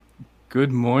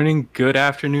Good morning, good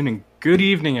afternoon, and good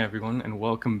evening, everyone, and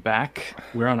welcome back.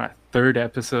 We're on our third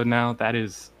episode now. That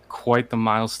is quite the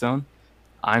milestone.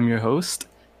 I'm your host.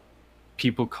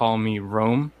 People call me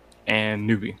Rome and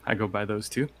Newbie. I go by those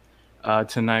two.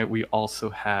 Tonight, we also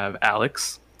have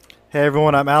Alex. Hey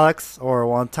everyone, I'm Alex or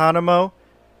Guantanamo.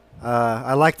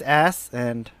 I liked ass,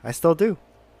 and I still do.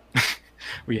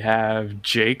 We have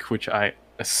Jake, which I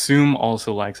assume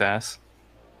also likes ass.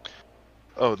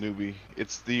 Oh, newbie!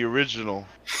 It's the original.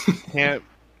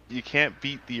 You can't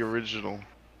beat the original.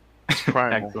 It's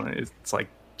primal. Excellent. It's like,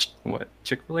 what,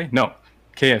 Chick-fil-A? No,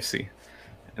 KFC.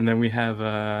 And then we have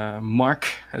Mark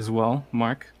as well.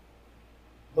 Mark.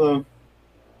 Hello.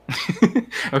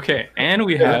 Okay, and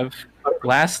we have,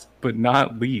 last but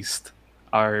not least,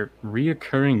 our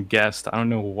reoccurring guest. I don't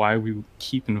know why we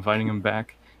keep inviting him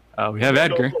back. We have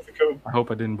Edgar. I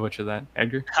hope I didn't butcher that.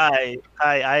 Edgar? Hi,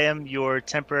 I am your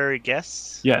temporary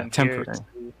guest. Yeah, I'm temporary.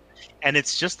 And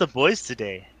it's just the boys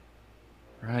today.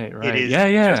 Right. It is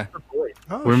Yeah. just the boys.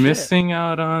 Oh, We're shit. missing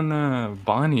out on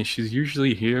Bonnie. She's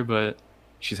usually here, but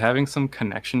she's having some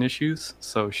connection issues,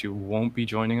 so she won't be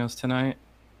joining us tonight.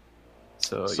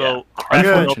 So yeah, I'm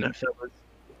good. unfortunate.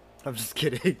 I'm just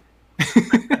kidding.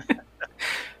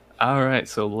 All right,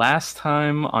 so last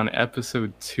time on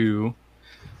episode 2,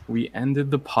 we ended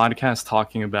the podcast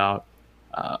talking about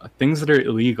things that are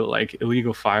illegal, like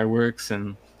illegal fireworks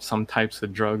and some types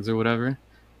of drugs or whatever.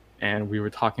 And we were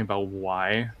talking about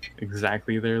why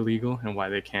exactly they're illegal and why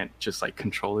they can't just like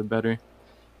control it better.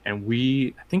 And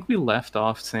I think we left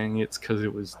off saying it's because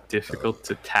it was difficult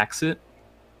to tax it.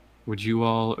 Would you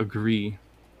all agree?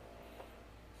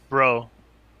 Bro,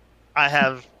 I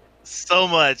have so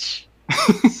much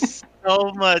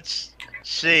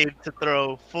shade to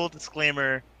throw. Full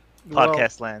disclaimer,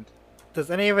 podcast land. Does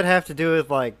any of it have to do with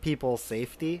like people's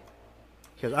safety?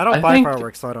 Because I don't I buy think-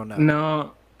 fireworks, so I don't know.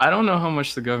 No, I don't know how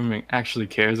much the government actually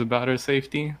cares about our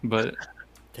safety, but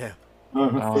Yeah.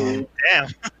 um, Damn.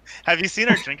 Have you seen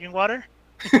our drinking water?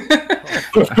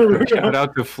 shout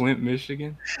out to Flint,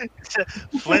 Michigan.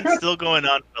 Flint's still going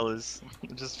on, fellas.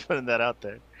 Just putting that out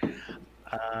there.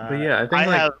 But yeah, I think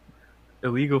like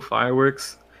illegal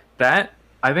fireworks. That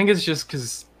I think it's just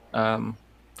because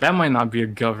that might not be a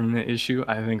government issue.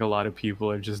 I think a lot of people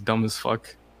are just dumb as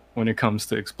fuck when it comes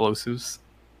to explosves.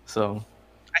 So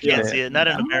I can't yeah. see it. Not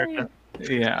in America.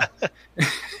 yeah.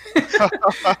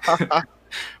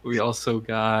 We also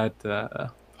got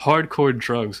hardcore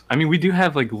drugs. I mean, we do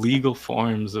have like legal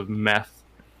forms of meth,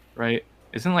 right?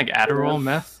 Isn't like Adderall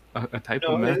meth a type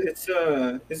No, of meth? it's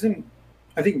isn't.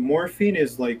 I think morphine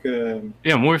is like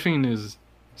Yeah, morphine is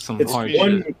some it's hard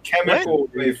one shit. chemical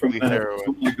away from Basically meth, heroin.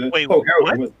 something like that. Wait, oh, heroin.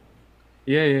 what? was-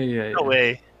 Yeah. No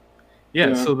way. Yeah,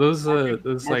 Yeah. so those like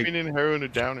Morphine and heroin are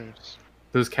downers.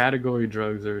 those category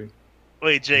drugs are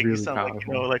Wait, Jake, you Really sound like you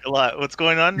powerful. know like a lot. What's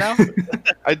going on now?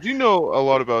 I do know a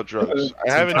lot about drugs.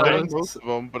 I haven't done Sometimes- most of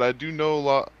them, but I do know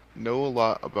a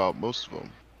lot about most of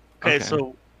them. Okay, Okay.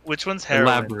 so which one's heroin?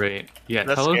 elaborate. Yeah,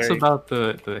 That's tell us scary. about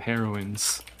the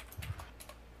heroines.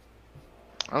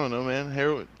 I don't know, man.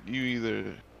 Heroin, you either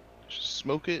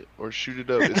smoke it or shoot it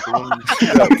up. It's the one you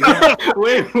shoot up.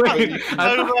 wait.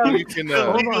 I thought You can, the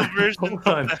Hold legal on, version hold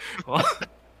on.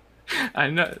 I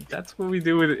know that's what we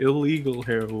do with illegal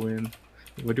heroin.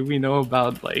 What do we know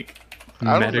about like I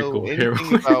don't medical know anything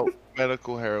heroin? about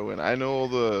medical heroin. I know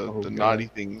all Oh, the God. naughty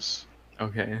things.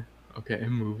 Okay,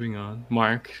 moving on.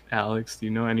 Mark, Alex, do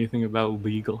you know anything about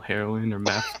legal heroin or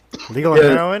meth? Legal Yeah.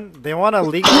 heroin? They want to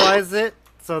legalize it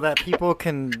so that people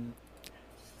can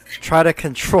try to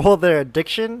control their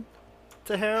addiction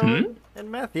to heroin and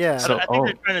meth. Yeah. So- I think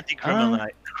they're trying to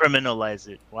decriminalize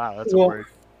it. Wow, that's a Well, word.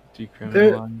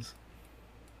 Decriminalize.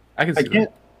 I can I see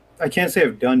that. can't say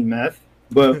I've done meth,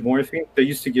 but morphine. They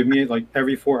used to give me it like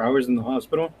every 4 hours in the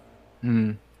hospital,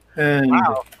 Hmm. and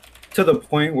Wow. to the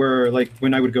point where like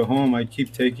when I would go home, I'd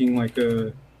keep taking like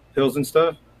pills and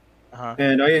stuff, Uh-huh.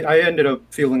 and I ended up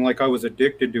feeling like I was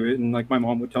addicted to it, and like my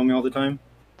mom would tell me all the time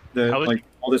that How would like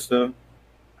all this stuff.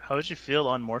 How would you feel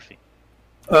on morphine?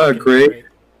 Great.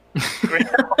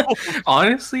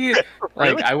 Honestly,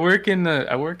 like Really? I work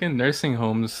in nursing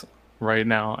homes right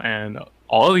now, and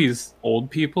all these old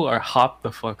people are hopped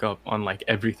the fuck up on like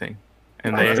everything,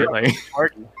 and they're like,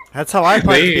 That's how I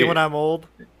plan to be They- when I'm old.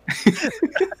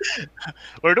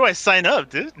 Where do I sign up,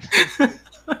 dude?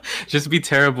 just be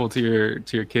terrible to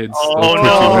your kids. Oh, They'll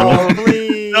no. put you in.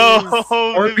 Please. No,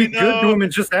 Or be maybe good to no. him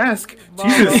and just ask. Mom,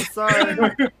 I'm Jesus.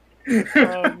 sorry.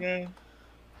 Oh, man.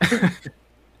 Oh,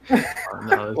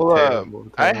 no, that's Well, terrible,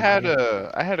 I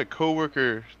terrible. had a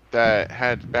coworker that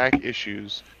had back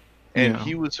issues, and Yeah.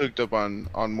 he was hooked up on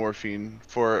morphine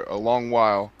for a long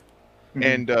while.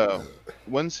 and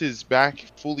once his back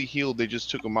fully healed, they just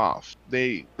took him off.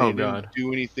 They Oh, didn't God.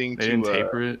 do anything They to didn't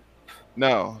taper it.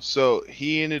 no. So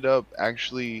he ended up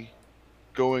actually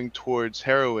going towards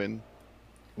heroin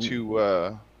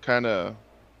to kind of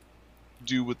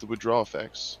do with the withdrawal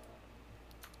effects.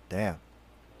 Damn.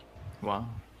 Wow,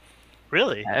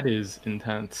 Really? that is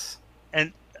intense.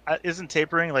 And isn't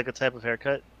tapering like a type of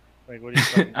haircut? Like, what are you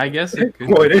talking I guess it could.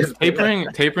 Well, it is.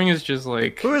 Tapering is just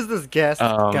like Who is this guest?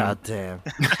 God Um, damn.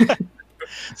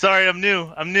 Sorry, I'm new.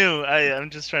 I'm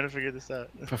just trying to figure this out.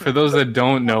 But for those that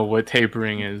don't know what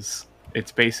tapering is,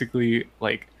 it's basically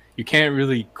like you can't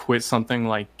really quit something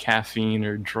like caffeine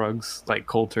or drugs like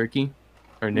cold turkey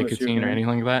or Unless you're nicotine or gonna-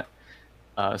 anything like that.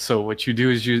 So what you do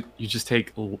is you just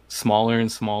take smaller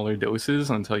and smaller doses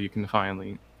until you can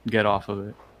finally get off of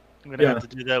it. I'm gonna Yeah. have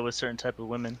to do that with certain type of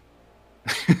women.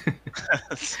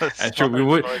 So That's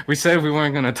true. We said we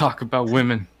weren't gonna talk about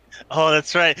women. Oh,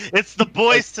 that's right. It's the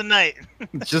boys tonight.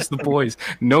 Just the boys,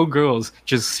 no girls,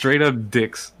 just straight up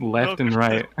dicks, left No and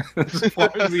right. As far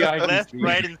as the eye can Left, see.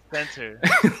 right, and center.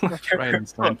 Left, right, and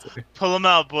center. Pull them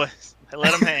out, boys.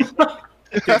 Let them hang.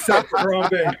 Except for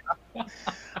Harambe.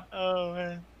 Oh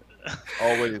man.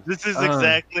 Always. This is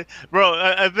exactly, bro.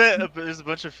 I bet there's a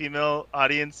bunch of female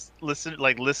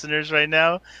listeners right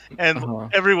now, and Uh-huh.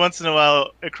 every once in a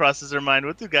while it crosses their mind,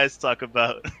 what do guys talk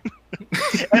about?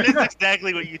 And it's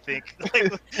exactly what you think.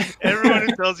 Like, everyone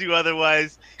who tells you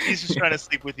otherwise, he's just trying to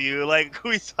sleep with you. Like,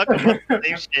 we talk about the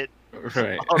same shit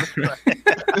Right. all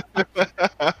the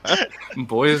time.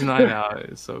 Boys Night Out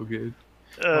is so good.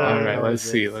 All right, yeah, let's it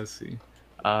see. is. Let's see.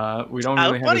 We don't really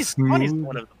have a Bonnie's smooth.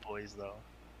 one of the boys, though.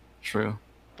 True.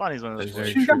 Bonnie's one of the That's boys.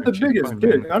 very She's got the true. biggest Fine,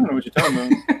 dick. man. I don't know what you're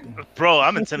talking about. Bro,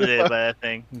 I'm intimidated by that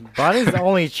thing. Bonnie's the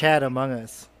only Chad among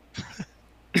us.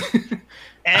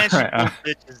 And she Alright, pulls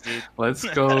bitches, dude. Let's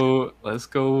go. Let's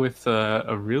go with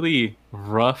a really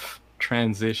rough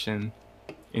transition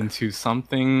into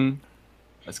something.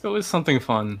 Let's go with something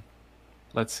fun.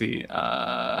 Let's see.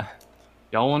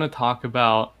 Y'all want to talk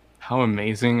about how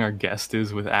amazing our guest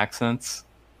is with accents?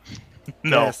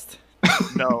 No, Guest.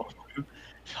 no.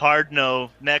 Hard no.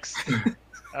 Next.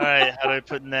 All right, how do I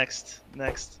put next?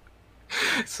 Next.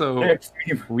 So Next,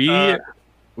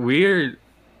 we're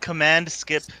Command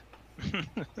skip.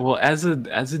 well as a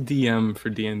DM for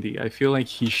D&D, I feel like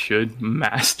he should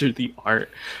master the art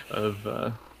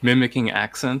of mimicking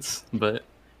accents, but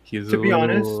he's To a be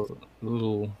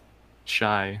little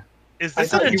shy. Is I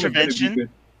this thought an you were gonna be intervention? good.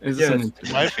 Is Yes. this an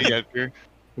intervention? Might be Edgar.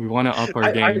 We want to up our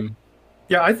I- game.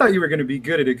 Yeah, I thought you were going to be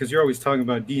good at it because you're always talking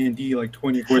about D&D like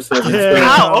 24/7. Yeah.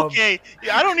 Ow, Um, okay.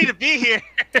 Yeah, I don't need to be here.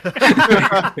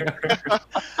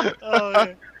 Oh,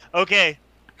 yeah. Okay,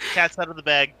 cat's out of the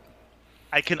bag.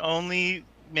 I can only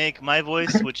make my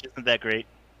voice, which isn't that great,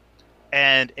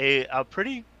 and a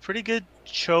pretty good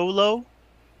cholo,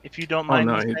 if you don't Oh mind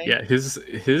no, me saying. yeah,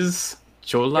 his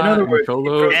chola In other and words,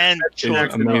 cholo he And is cholo,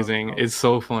 accent amazing. out. It's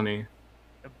so funny.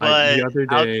 but the other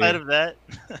day- outside of that,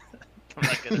 I'm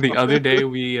not gonna. The other day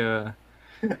we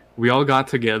all got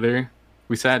together.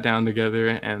 We sat down together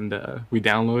and we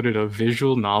downloaded a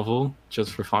visual novel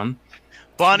just for fun.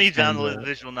 Bonnie and, downloaded the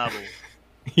visual novel.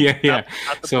 Yeah, yeah.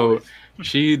 Not the So boys.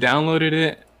 she downloaded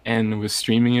it and was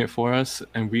streaming it for us,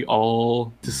 and we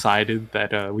all decided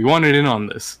that we wanted in on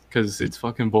this because it's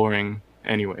fucking boring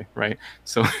anyway, right?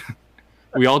 So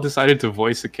we all decided to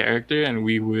voice a character, and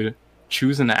we would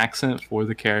choose an accent for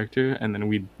the character, and then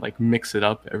we'd like mix it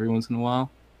up every once in a while.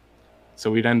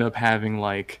 So we'd end up having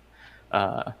like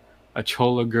a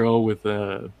chola girl with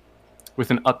an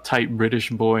uptight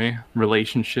British boy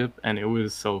relationship, and it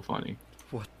was so funny.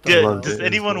 What the Does, loved does it. It was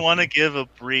anyone so want to funny. give a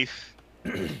brief,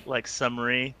 like,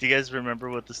 summary? Do you guys remember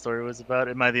what the story was about?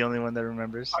 Am I the only one that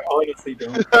remembers? I honestly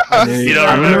don't. You don't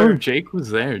I don't know remember? if Jake was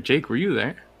there. Jake, were you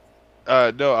there?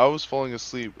 No, I was falling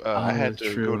asleep. I had that's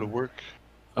to true. go to work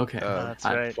Okay. That's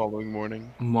I- right. following morning.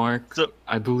 Mark, So-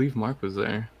 I believe Mark was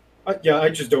there. Yeah, I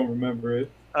just don't remember it.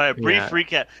 All right, brief Yeah.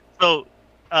 recap. So,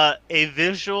 a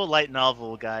visual light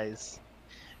novel, guys,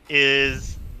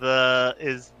 is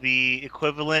the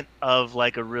equivalent of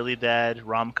like a really bad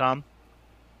rom-com,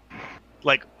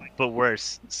 like, but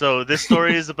worse. So this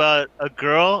story is about a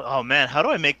girl. Oh man, how do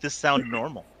I make this sound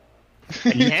normal? I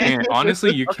You can't. can't.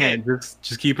 Honestly, you Okay. can't.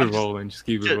 Just keep it I'm just- rolling. Just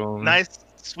keep it rolling. Nice,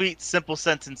 sweet, simple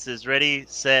sentences. Ready,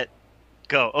 set,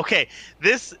 go. Okay,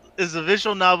 this is a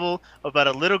visual novel about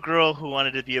a little girl who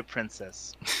wanted to be a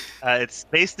princess. It's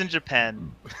based in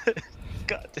Japan.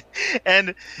 God.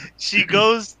 And she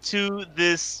goes to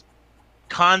this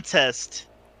contest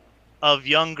of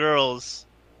young girls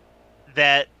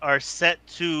that are set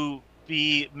to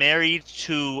be married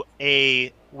to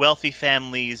a wealthy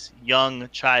family's young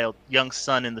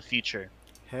son in the future.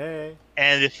 Hey.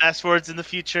 And it fast forwards in the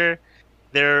future,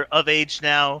 they're of age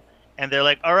now, and they're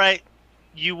like, all right,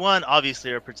 you won.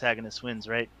 Obviously, our protagonist wins,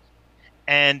 right?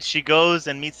 And she goes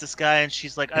and meets this guy, and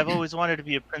she's like, I've always wanted to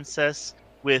be a princess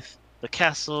with the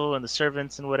castle and the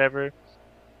servants and whatever.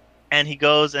 And he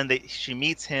goes, and she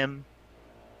meets him,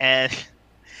 and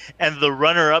the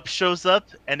runner-up shows up,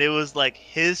 and it was like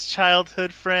his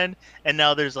childhood friend, and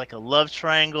now there's like a love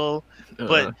triangle.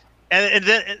 But and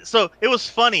then so it was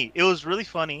funny. It was really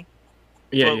funny.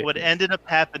 Yeah. But what ended up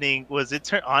happening was it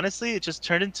just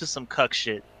turned into some cuck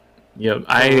shit. Yep,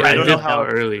 I I don't know dipped how out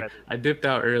to early. describe it. I dipped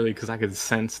out early because I could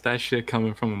sense that shit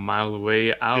coming from a mile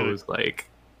away. I Dude. was like,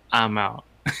 I'm out.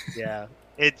 Yeah,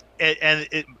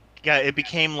 it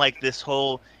became like this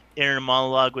whole inner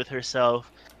monologue with herself,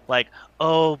 like,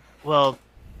 oh well,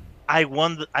 I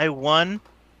won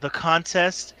the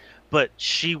contest, but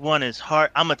she won his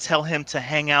heart. I'm gonna tell him to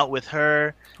hang out with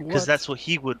her because What? that's what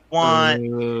he would want,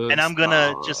 and I'm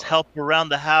gonna just help around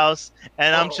the house.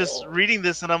 And I'm just reading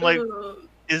this, and I'm like,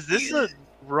 is this a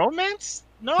romance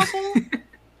novel?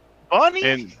 Bonnie,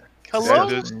 And hello.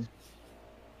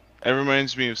 it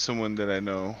reminds me of someone that I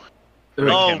know. Oh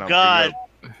cannot bring God,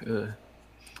 Uh,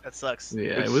 that sucks.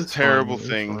 yeah, It's it was a terrible fun. It was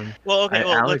thing. fun. Well, okay,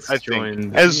 well, Alex I think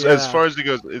joined. as Yeah. far as it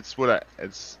goes,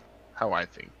 it's how I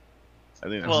think. I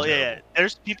think that's Well, yeah, terrible.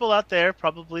 there's people out there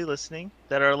probably listening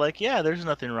that are like, yeah, there's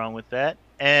nothing wrong with that.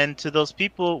 And to those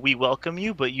people, we welcome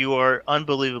you, but you are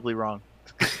unbelievably wrong.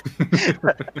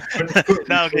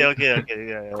 No, okay,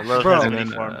 yeah. Love Bro. has And many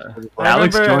then, forms. I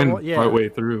Alex remember- joined yeah. partway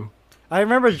through. I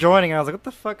remember joining and I was like, what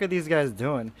the fuck are these guys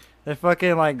doing? They're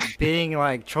fucking like being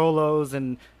like cholos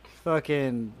and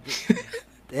fucking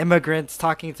immigrants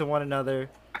talking to one another.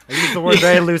 I use the word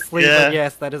very loosely, Yeah. but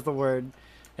yes, that is the word.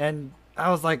 And I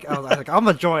was like, I'm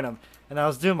gonna join them. And I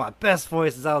was doing my best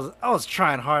voices. I was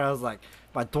trying hard. I was like,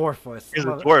 my dwarf voice. He's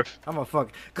a I'm dwarf. I'm a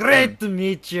fuck. Great to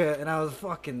meet you. And I was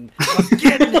getting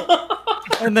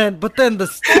it. But then the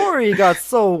story got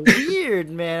so weird,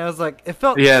 man. I was like, it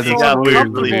felt Yeah, so it got weird,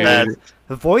 uncomfortable really bad.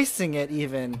 voicing it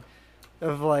even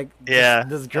of like Yeah.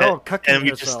 this girl cucking And we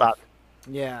herself. just stopped.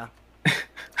 Yeah.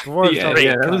 Dwarves Yeah, don't yeah,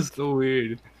 get that cucked. was so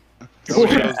weird.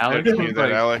 Somebody Yeah, else Alex texted me was that,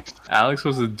 like- Alex. Alex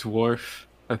was a dwarf,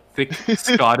 a thick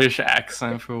Scottish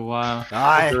accent for a while.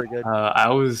 Aye. Really good.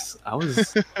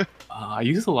 I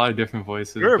used a lot of different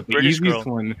voices, You're a but the British easiest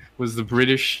girl. one was the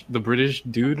British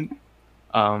dude.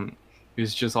 He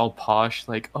was just all posh,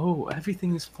 like, oh,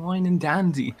 everything is fine and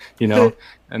dandy, you know.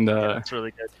 And That's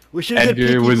really good. We should get Edgar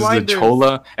Peaky was Blinders. the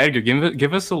chola. Edgar,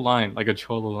 give us a line, like a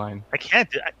chola line. I can't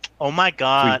do. Oh my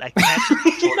God, I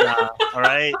can't. All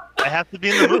right, I have to be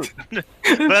in the mood.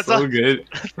 That's so all- good.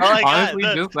 all I got. Honestly,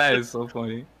 No, just that is so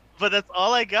funny. but that's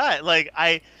all I got. Like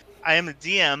I am a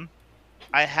DM.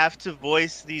 I have to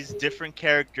voice these different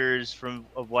characters from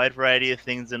a wide variety of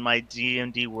things in my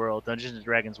D&D world, Dungeons and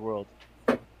Dragons world.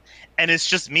 And it's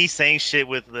just me saying shit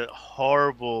with the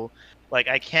horrible, like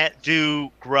I can't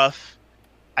do gruff,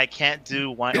 I can't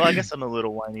do whiny. Well, I guess I'm a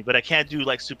little whiny, but I can't do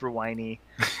like super whiny,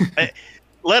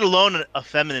 let alone a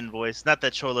feminine voice. Not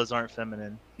that cholas aren't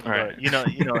feminine, All right. but you know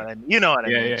what I mean. You know what I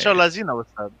Yeah, mean. yeah, Cholas, you know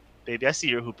what's up, baby. I see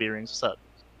your hoop earrings. What's up?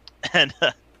 And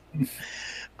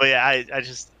but yeah,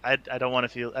 I don't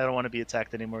want to be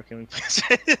attacked anymore. Can we please?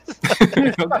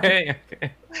 Okay.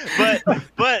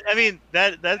 but I mean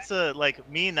that's like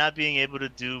me not being able to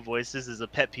do voices is a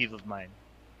pet peeve of mine.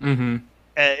 Mm-hmm.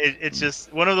 It's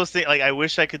just one of those things. Like I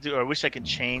wish I could do, or I wish I could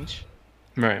change.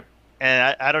 Right.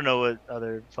 And I don't know what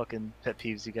other fucking pet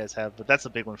peeves you guys have, but that's a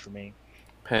big one for me.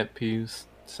 Pet peeves.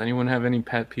 Does anyone have any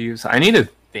pet peeves? I need to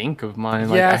think of mine.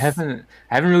 Like I Yes. haven't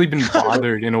really been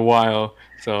bothered in a while.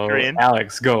 So You're in?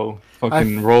 Alex, go.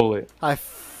 Fucking roll it. I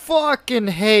fucking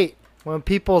hate when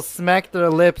people smack their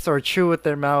lips or chew with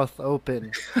their mouth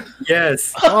open.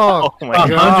 Yes. Oh, Oh my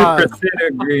God. 100%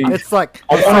 agree. it's like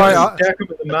I I'm sorry, want to jack him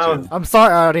in the mouth. I'm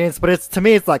sorry, audience, but it's to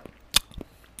me, it's like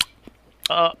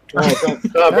Oh, don't stop.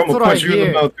 That's I'm what gonna I punch you in hear.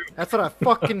 the mouth. Dude. that's what I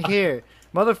fucking hear.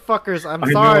 Motherfuckers, I'm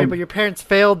I sorry, know. but your parents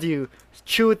failed you.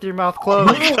 Chew with your mouth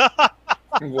closed.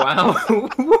 Wow.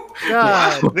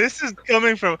 God. This is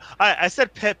coming from I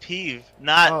said pet peeve,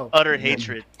 not Oh. utter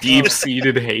hatred.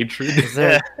 Deep-seated hatred. Is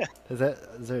there is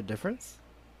there a difference?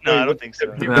 No, I Wait, don't think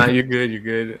so. Nah, you're good. You're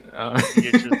good.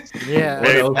 You're just Yeah. What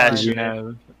Very else do you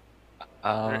passionate.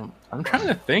 have? I'm trying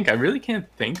to think. I really can't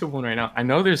think of one right now. I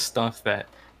know there's stuff that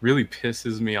really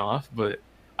pisses me off, but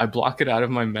I block it out of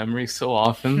my memory so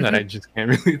often that I just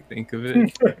can't really think of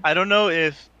it. I don't know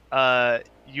if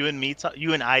you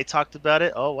and I talked about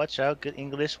it. Oh, watch out! Good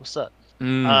English. What's up?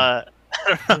 Mm.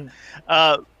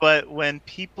 But when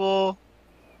people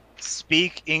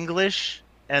speak English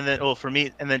and then, oh, for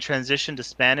me, and then transition to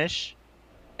Spanish,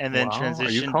 and then Wow, are you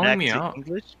transition calling back me to out?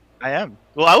 English. I am.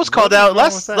 Well, I was What called is out wrong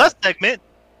last with that? last segment.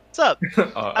 What's up? I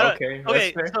don't- Okay,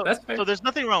 Okay, that's fair. That's fair. so there's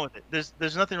nothing wrong with it.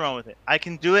 There's nothing wrong with it. I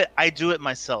can do it. I do it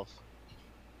myself.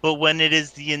 But when it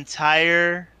is the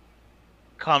entire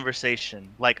conversation,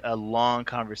 like a long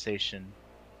conversation,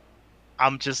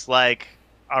 I'm just like,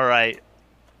 all right,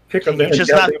 Pick can up the you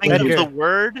just not think of Edgar. the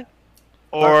word,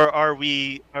 or are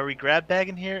we grab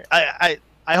bagging here?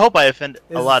 I hope I offend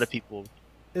a lot of people.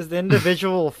 Is the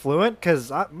individual fluent?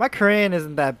 Because my Korean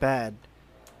isn't that bad.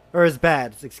 Or is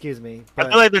bad, excuse me. I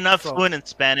feel like they're not so- fluent in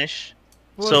Spanish,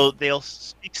 Well- so they'll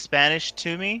speak Spanish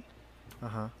to me,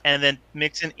 Uh-huh. and then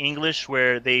mix in English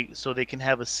so they can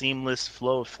have a seamless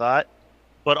flow of thought.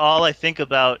 But all I think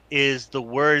about is the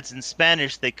words in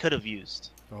Spanish they could have used,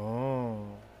 Oh.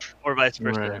 or vice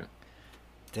versa. Right.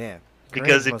 Damn.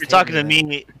 Because Koreans if must you're hate talking to then.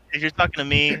 me,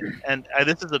 and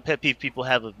this is a pet peeve people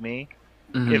have of me.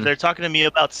 Mhm. If they're talking to me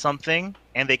about something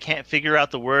and they can't figure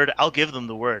out the word, I'll give them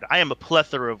the word. I am a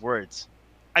plethora of words.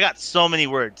 I got so many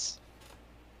words.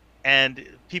 And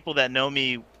people that know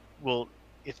me will,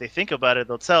 if they think about it,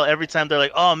 they'll tell every time they're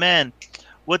like, "Oh man,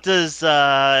 what does?"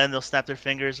 And they'll snap their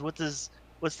fingers. What's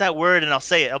that word? And I'll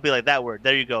say it. I'll be like, "That word.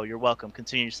 There you go. You're welcome.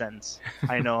 Continue your sentence.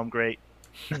 I know I'm great."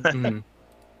 Mhm.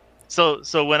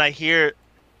 So when I hear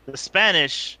the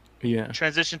Spanish Yeah.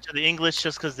 transition to the English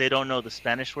just because they don't know the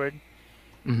Spanish word,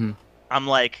 Mhm. I'm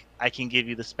like, I can give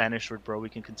you the Spanish word, bro. We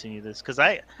can continue this because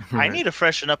I need to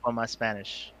freshen up on my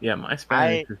Spanish. Yeah, my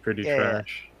Spanish is pretty yeah.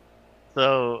 trash.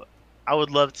 So I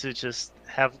would love to just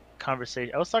have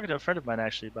conversation. I was talking to a friend of mine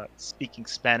actually about speaking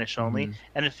Spanish only, Mhm.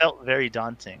 and it felt very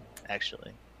daunting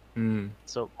actually. Mm.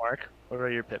 So Mark, what are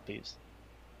your pet peeves?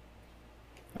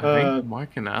 I think Mark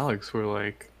and Alex were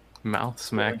like mouth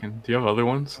smacking. Do you have other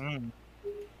ones?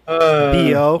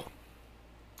 BO.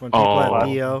 When people Oh. have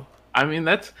BO. I mean,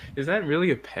 is that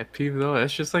really a pet peeve though?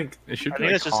 That's just like it should I be think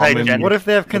like it's just common. hygienic. What if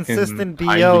they have fucking consistent BO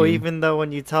hygiene. even though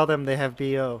when you tell them they have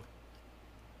BO?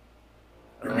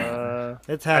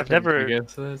 It's I've happened. I never.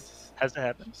 guess that's Has it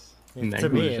happened? To me, it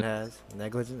negligence. has.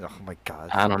 Negligence? Oh my god.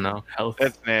 I don't know, health,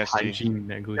 That's nasty. hygiene,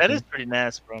 negligence. That is pretty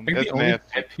nasty, bro. I think That's the only nasty.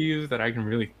 pet peeves that I can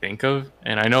really think of,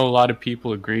 and I know a lot of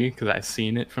people agree because I've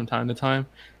seen it from time to time,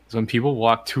 is when people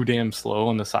walk too damn slow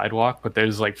on the sidewalk, but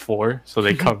there's like four, so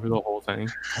they cover the whole thing.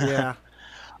 Yeah.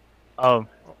 Oh,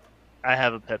 I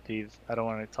have a pet peeve. I don't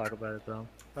want to talk about it though.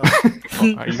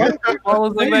 Oh, are you gonna follow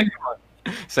us like that? Come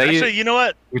on. Say Actually, it you know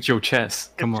what? with your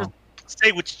chest. Come Just on. Say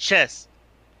it with your chest.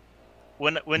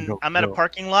 When Go, I'm at a go.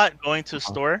 parking lot going to a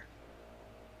Uh-huh. store,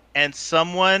 and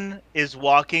someone is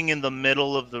walking in the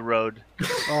middle of the road,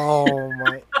 Oh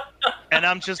my. and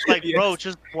I'm just like, bro, Yes.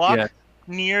 just walk Yeah.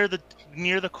 near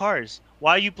the cars.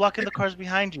 Why are you blocking the cars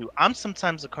behind you? I'm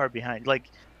sometimes the car behind. Like,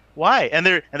 why? And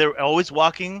they're always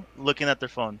walking, looking at their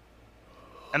phone,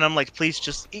 and I'm like, please,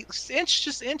 just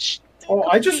inch. Oh,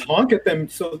 I just honk at them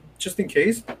so just in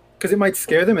case, because it might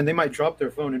scare them and they might drop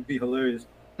their phone. It'd be hilarious.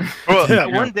 Bro, Yeah.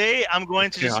 one day I'm going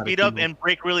to just Chaotic speed up people. and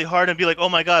brake really hard and be like, oh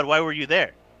my god, why were you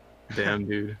there? Damn,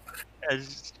 dude.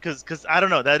 Because I don't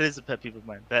know, that is a pet peeve of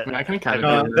mine. That I mean, I can kind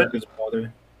I of mean, do That just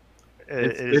bother.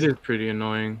 it is pretty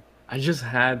annoying. I just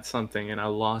had something and I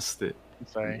lost it. I'm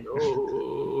sorry.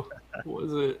 No, what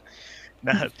was it?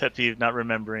 Not pet peeve, not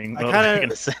remembering. I what kinda- was I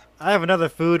gonna say? I have another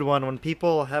food one when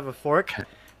people have a fork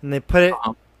and they put it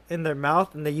Uh-huh. in their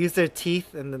mouth and they use their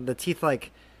teeth and then the teeth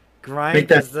like grind Make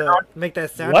that as make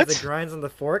that sound What? as it grinds on the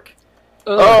fork.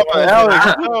 Oh, Oh, Alex,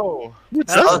 no. Who I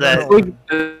does don't that? know.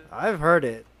 Like I've heard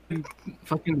it.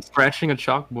 fucking scratching a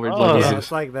chalkboard. Oh. Like, Yeah, yeah.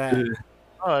 it's like that,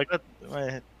 Oh, I got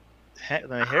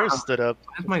my hair stood up.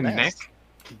 Why's my Nice. neck?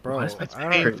 bro. Why is my I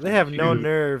don't, teeth they have no huge?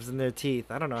 nerves in their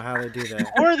teeth. I don't know how they do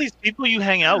that. Who are these people you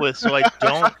hang out with so I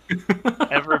don't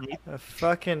ever meet?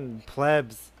 Fucking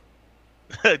plebs.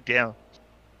 Damn,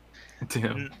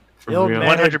 Damn. For Ill real.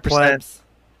 mannered 100%. plebs.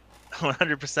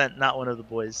 100% not one of the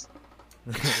boys.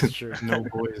 That's true. No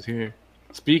boys here.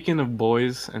 Speaking of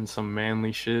boys and some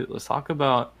manly shit, let's talk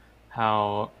about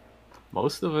how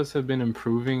most of us have been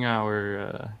improving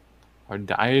our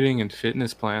dieting and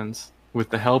fitness plans with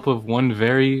the help of one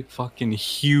very fucking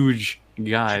huge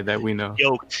guy that we know.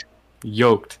 Yoked,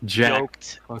 jacked,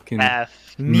 Yoked, fucking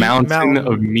half, Meat mountain mountain.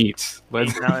 of meats.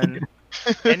 Let's mountain.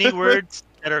 Any words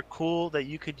that are cool that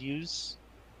you could use,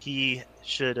 he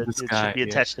should This it guy, should be yeah.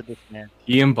 attached to this man.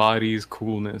 He embodies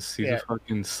coolness. He's Yeah. a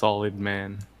fucking solid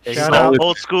man. He's Shout an out.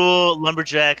 old school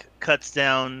lumberjack, cuts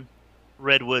down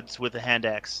redwoods with a hand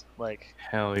axe. Like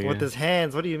Hell yeah. With his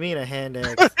hands. What do you mean a hand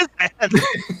axe?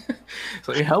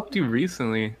 So it helped you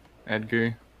recently,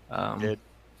 Edgar. Did.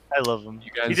 I love him.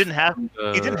 You guys He didn't have. found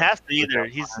He didn't the- have to either.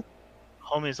 He's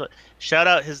homies. Shout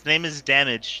out. His name is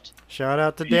Damaged. Shout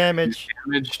out to he's Damage.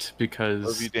 damaged Love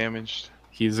because you damaged.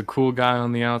 he's a cool guy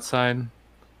on the outside,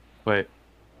 but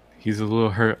he's a little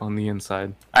hurt on the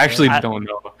inside. I actually I- don't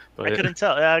know, but I couldn't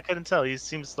tell. Yeah, I couldn't tell. He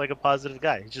seems like a positive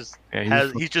guy. He just yeah, has.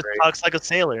 fucking He just great. talks like a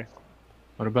sailor.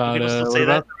 What about people still what say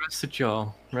about the rest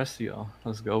of y'all?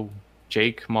 Let's go.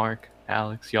 Jake, Mark,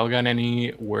 Alex. Y'all got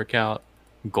any workout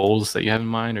goals that you have in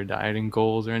mind, or dieting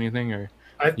goals, or anything? Or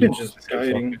I've you been want just to say fuck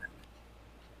dieting. it?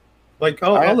 Like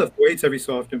I'll lift weights every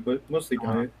so often, but mostly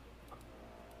Uh-huh. diet.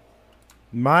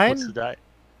 Mine? What's the diet?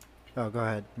 Oh, go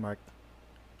ahead, Mark.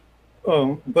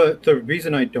 Oh, but the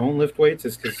reason I don't lift weights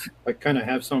is because I kind of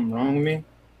have something wrong with me,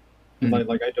 and Mhm.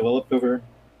 like I developed over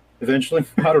eventually.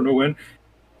 I don't know when,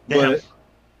 Damn. but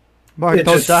Mark, it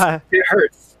don't just die. it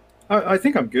hurts. I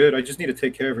think I'm good. I just need to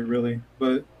take care of it really.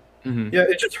 But Mhm. yeah,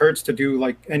 it just hurts to do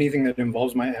like anything that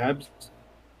involves my abs.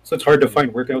 So it's hard to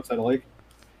find workouts that I like.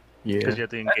 Yeah, Because you have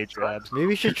to engage your abs. Maybe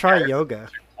you should try yoga.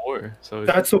 core, so it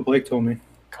That's what Blake told me.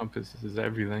 encompasses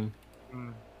everything.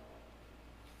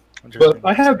 But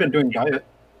I have been doing diet.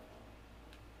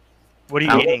 What are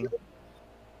you Ow. eating?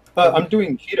 I'm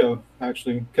doing keto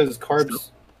actually because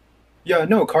carbs. Yeah,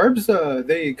 no carbs.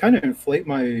 They kind of inflate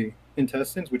my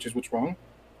intestines, which is what's wrong.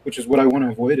 Which is what I want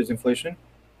to avoid is inflation.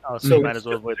 Oh, so So you might it's as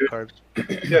well just avoid the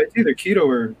carbs. Yeah, it's either keto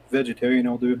or vegetarian.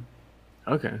 I'll do.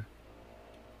 Okay.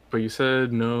 But you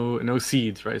said no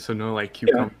seeds, right? So no like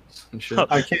cucumbers and shit.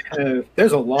 I can't have.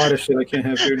 There's a lot of shit I can't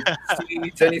have, dude.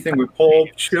 Seeds, anything with pulp,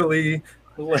 chili,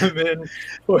 lemon.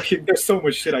 Fucking, there's so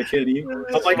much shit I can't eat.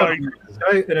 I'm like I'm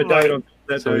in a diet on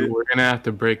that So diet. we're gonna have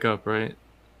to break up, right?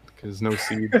 Because no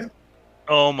seeds.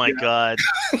 Oh my god.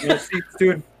 No seeds,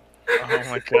 dude. Oh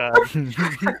my god.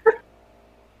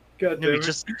 God damn Dude, it.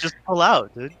 just pull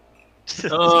out, dude.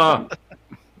 Oh,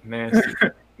 nasty,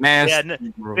 nasty. Yeah, no-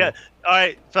 bro. yeah. All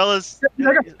right, fellas. Yeah,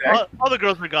 I got back. All the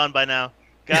girls are gone by now.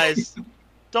 Guys,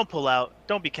 don't pull out.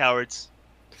 Don't be cowards.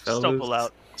 Just don't pull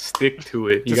out. Stick to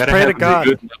it. You Just gotta pray to have God. a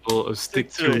good level of stick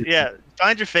To it. Yeah,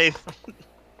 find your faith.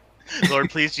 Lord,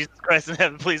 please, Jesus Christ in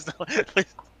heaven, please don't.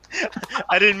 Please.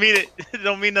 I didn't mean it. It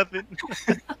don't mean nothing.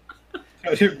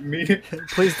 I didn't mean it.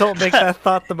 Please don't make that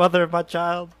thought the mother of my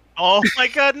child. Oh my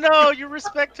God, no! You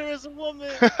respect her as a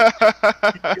woman.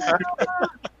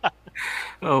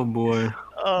 Oh boy,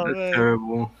 Oh that's man.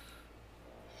 terrible.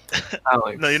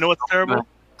 Alex, No, you know what's terrible?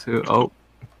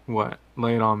 What?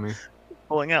 Lay it on me.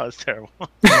 Pulling out is terrible. Of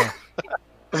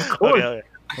Okay, okay.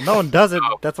 Well, no one does it.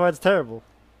 That's why it's terrible.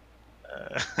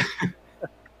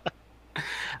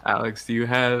 Alex, do you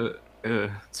have?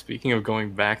 Speaking of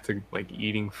going back to like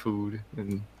eating food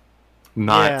and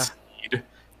not Yeah. seed,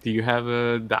 do you have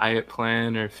a diet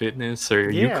plan or fitness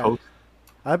or you Yeah. coach?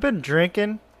 I've been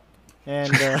drinking,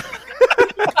 and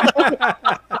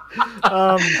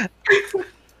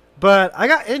but I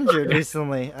got injured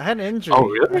recently. I had an injury. Oh,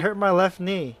 really? I hurt my left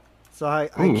knee, so I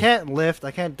Ooh. can't lift.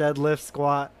 I can't deadlift,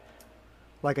 squat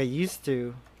like I used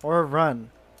to, or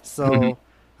run. So Mhm.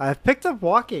 I've picked up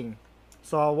walking.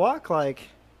 So I'll walk like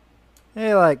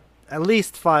at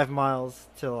least 5 miles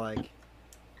to like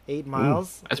 8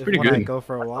 miles. that's if pretty when I good. go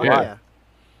for a walk. Yeah. Yeah.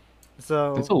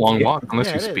 So It's a long walk unless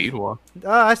Yeah, you it is. speed walk.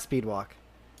 I speed walk,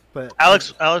 but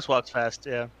Alex walks fast.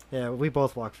 Yeah. Yeah, we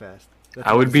both walk fast. That's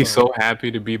I what would I'm be saying. so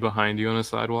happy to be behind you on a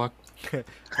sidewalk. So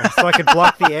I could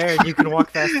block the air and you can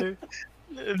walk faster.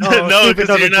 No, stupid, because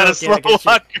another you're not a joke. Yeah,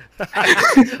 slow I get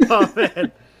you. walker. Oh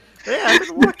man, yeah, I've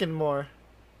been walking more.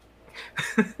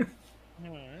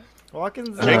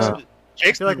 Walking's. Jake's, Uh, I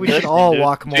Jake's feel like we the should best, all dude.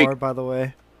 walk more. Jake- By the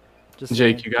way, just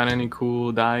Jake, saying. you got any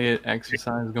cool diet,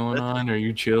 exercise going on, or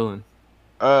you chilling?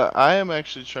 I am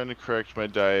actually trying to correct my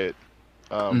diet.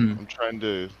 Mhm. I'm trying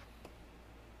to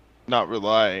not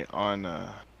rely on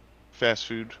fast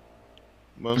food.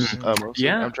 Mostly.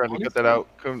 Yeah, I'm trying to cut that out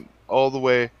all the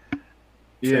way.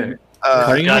 Yeah.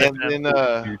 And Got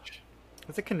then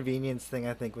It's a convenience thing,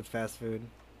 I think, with fast food.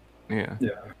 Yeah. Yeah.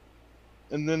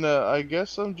 and then I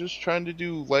guess I'm just trying to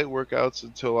do light workouts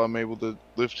until I'm able to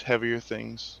lift heavier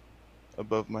things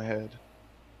above my head,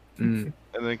 Mm.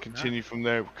 and then continue from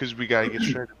there because we gotta get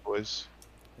shredded, boys.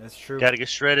 That's true. Gotta get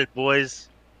shredded, boys.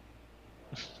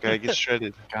 Gotta get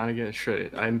shredded. Gotta get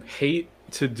shredded. I hate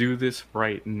to do this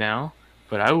right now,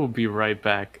 but I will be right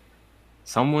back.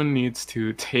 Someone needs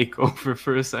to take over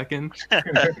for a second.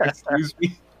 Excuse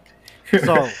me.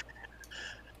 So,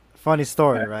 funny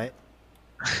story, right?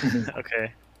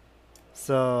 Okay.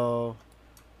 So,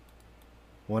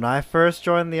 when I first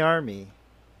joined the army,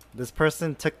 this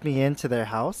person took me into their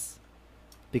house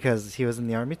because he was in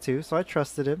the army too, so I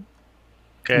trusted him.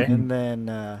 Okay. And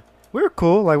then we were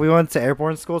cool. Like we went to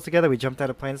airborne school together. We jumped out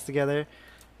of planes together.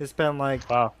 We spent like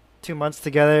Wow. 2 months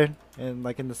together and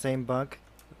like in the same bunk.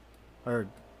 Or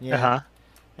yeah. Uh-huh.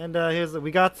 And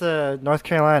we got to North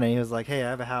Carolina. He was like, "Hey, I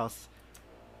have a house.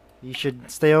 You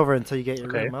should stay over until you get your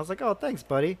Okay. room." I was like, "Oh, thanks,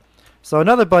 buddy." So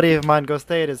another buddy of mine goes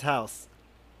stay at his house.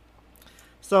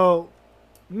 So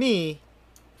me,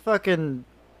 fucking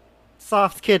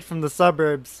soft kid from the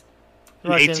suburbs.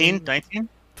 fucking 18, 19?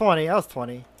 20. I was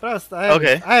 20. But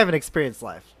Okay. I haven't experienced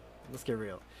life. Let's get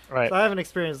real. Right. So I haven't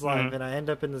experienced life, Mhm. and I end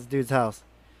up in this dude's house.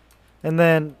 And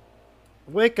then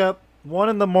wake up 1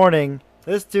 in the morning.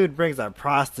 This dude brings a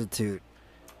prostitute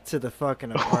to the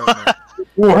fucking apartment.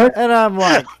 What? And I'm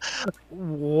like,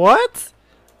 what?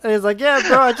 And he's like, yeah,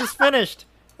 bro, I just finished.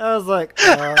 I was like,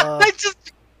 I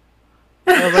just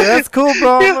that's cool,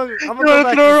 bro. I'm gonna go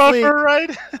back throw her to off sleep. for a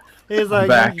ride. He's like,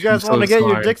 Back. you guys I'm want to so get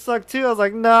your sorry. dick sucked too? I was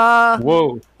like, nah,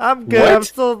 Whoa. I'm good.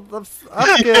 What?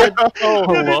 I'm good.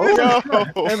 Oh,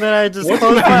 Hello? And then I just What's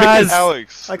closed that? my eyes.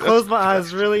 Alex. I closed my eyes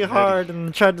that's really petty. hard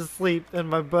and tried to sleep. And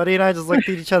my buddy and I just looked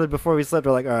at each other before we slept.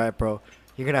 We're like, all right, bro,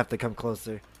 you're gonna have to come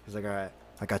closer. He's like, all right,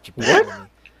 I got you. What? Homie."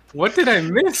 What did I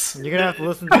miss? You're gonna have to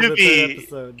listen to the Maybe-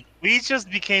 third episode. We just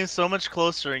became so much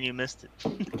closer and you missed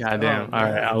it. Goddamn. Oh, All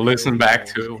right, man. I'll listen back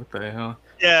to it. What the hell?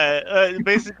 Yeah,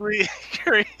 basically,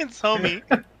 Korean's homie,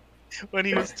 when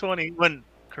he was 20, when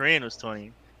Korean was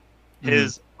 20,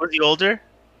 was he older,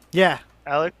 Yeah,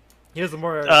 Alex? he was a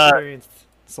more Uh, experienced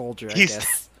soldier, I he's-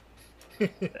 guess. Is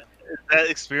that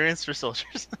experience for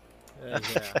soldiers? Yeah.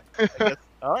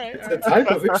 All right. It's a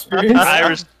type of experience. I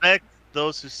respect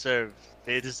those who serve.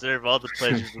 They deserve all the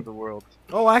pleasures of the world.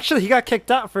 Oh, actually, he got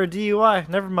kicked out for a DUI.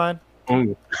 Never mind.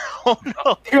 Oh, Oh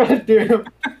no! God damn.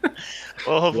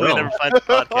 Well, hopefully Well. we never find the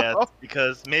podcast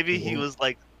because maybe he was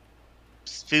like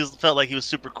felt like he was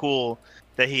super cool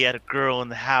that he had a girl in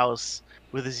the house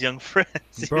with his young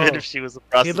friends, Bro, even if she was a He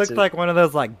prostitute. looked like one of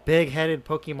those like big-headed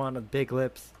Pokemon with big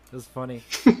lips. It was funny.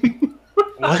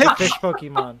 what? Fish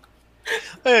Pokemon.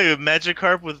 Hey,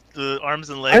 Magikarp with the arms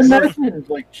and I legs. imagine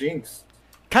like Jinx.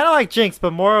 Kind of like Jinx,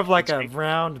 but more of like a Jinx.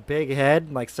 round, big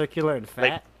head, like circular and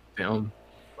fat. damn.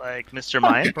 Like Mr.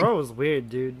 Mind. Bro was weird,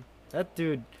 dude. That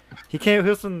dude, he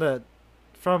was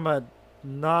from a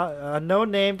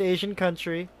no-named Asian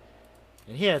country,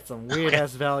 and he had some weird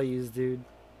ass values, dude.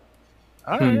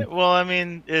 All right. Well, I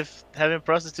mean, if having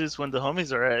prostitutes when the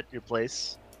homies are at your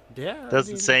place Yeah.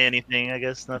 doesn't say anything, I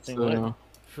guess nothing would. So,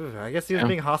 Phew, I guess he was Yeah.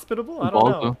 being hospitable. I don't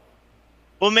know. Baldo.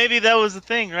 Well, maybe that was the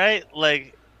thing, right?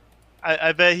 Like,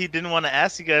 I bet he didn't want to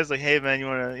ask you guys, like, hey, man, you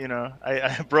want to,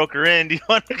 I broke her in. Do you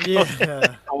want to go?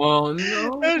 Yeah. Well,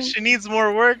 no. Oh, she needs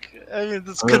more work. I mean,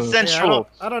 it's Uh, consensual.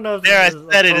 I don't know if There, I this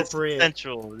is said it. It's appropriate,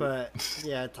 consensual. but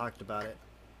yeah, I talked about it.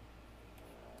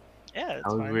 Yeah, it's That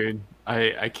was fine. weird.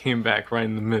 I came back right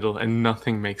in the middle and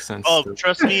nothing makes sense. Oh, still.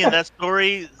 trust me, in that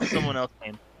story, someone else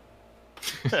came.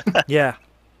 Yeah.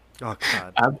 Oh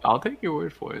god. I'll take your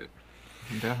word for it.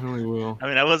 Definitely will. I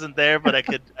mean, I wasn't there, but I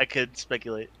could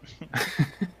speculate.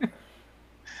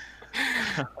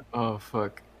 Oh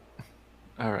fuck.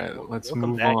 All right, let's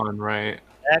Welcome move back. on. Right.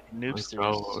 Back Let's noobsters.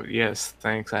 go. Yes,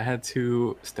 thanks. I had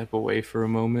to step away for a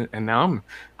moment, and now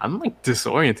I'm like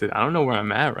disoriented. I don't know where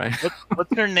I'm at. Right.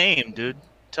 What's her name, dude?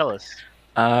 Tell us.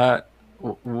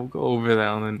 We'll go over that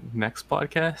on the next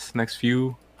podcast, next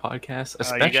few podcasts, a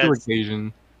Oh, you special guys-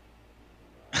 occasion.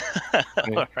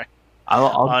 All right. I'll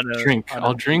On a- drink. on a-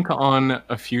 I'll drink on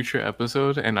a future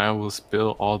episode, and I will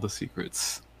spill all the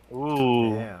secrets.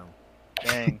 Ooh, Damn.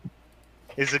 dang.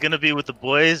 Is it gonna be with the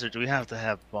boys, or do we have to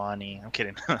have Bonnie? I'm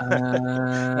kidding.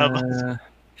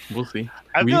 We'll see.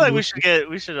 I we- feel like we-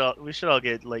 we should all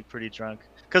get like pretty drunk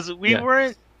because we Yeah.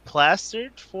 weren't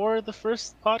plastered for the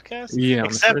first podcast. Yeah, on the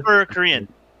except first for Korean.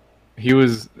 He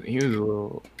was a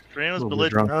little. Korean was little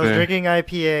bit belligerent. drunk I was there. drinking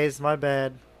IPAs. My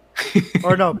bad.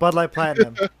 Or no, Bud Light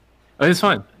Platinum. Oh, it's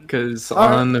fine because All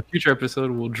right. on the future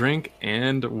episode we'll drink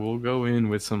and we'll go in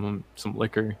with some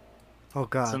liquor. Oh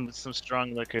god. Some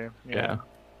strong liquor. Yeah.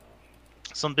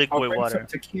 Some big I'll boy bring water. some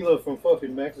tequila from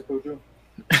fucking Mexico,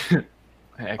 Joe.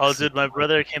 Oh, dude, my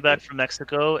brother came back from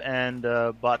Mexico and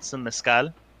bought some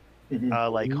mezcal,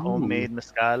 Mhm. like Ooh. homemade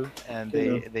mezcal, and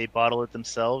they bottle it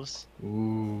themselves.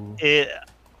 Ooh.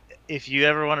 If you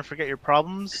ever want to forget your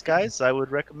problems, guys, I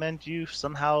would recommend you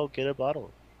somehow get a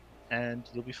bottle, and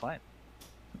you'll be fine.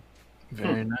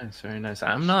 Very nice, very nice.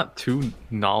 I'm not too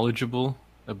knowledgeable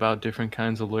about different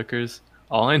kinds of liquors.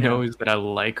 All I know is that I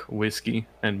like whiskey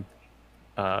and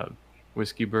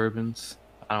whiskey bourbons.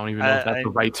 I don't even know if that's the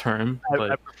right term, I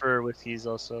but prefer whiskeys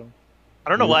also. I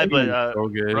don't know why, but so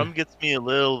good. rum gets me a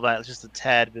little violent, just a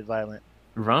tad bit violent.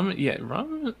 Rum, yeah,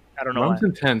 rum. I don't know why. Rum's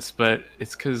intense, but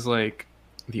it's because like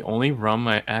The only rum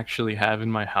I actually have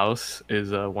in my house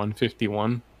is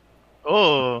 151.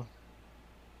 Oh.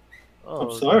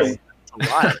 I'm sorry.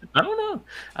 That's a lot. I don't know.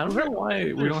 I don't know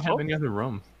why we don't have any other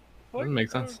rum. Doesn't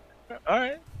make sense. All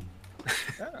right.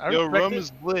 Yo, rum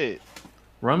is lit.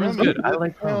 Rum is Rum good. I lit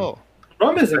like as rum. hell.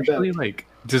 Rum isn't Actually, bad. like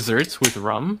desserts with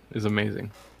rum is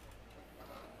amazing.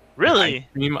 Really?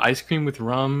 Ice cream with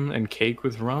rum and cake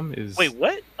with rum is Wait,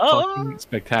 what? Oh, fucking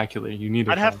spectacular. You need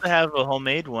to I'd have try. to have a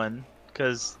homemade one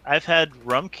because I've had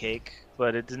rum cake,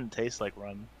 but it didn't taste like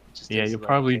rum. It just Yeah, tasted you'll like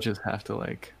probably cake. just have to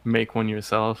like make one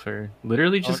yourself, or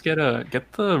literally just get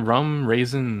the rum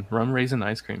raisin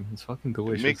ice cream. It's fucking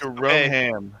delicious. Make a rum Okay.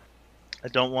 ham. I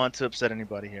don't want to upset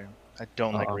anybody here. I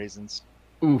don't like Uh-oh. raisins.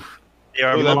 Oof. They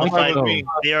are Oh, that's like fine mummified. with those. me.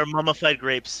 They are mummified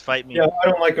grapes. Fight me. Yeah, I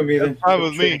don't like them either. That's fine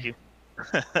with Thank me. you.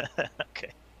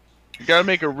 Okay. You gotta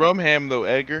make a rum ham though,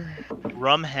 Edgar.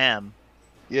 Rum ham.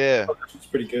 Yeah, It's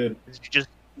pretty good. Did you just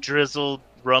drizzle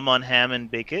rum on ham and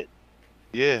bake it?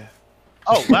 yeah.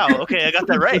 Oh wow. Okay, I got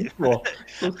that right. Cool.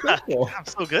 So simple. I'm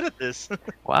so good at this.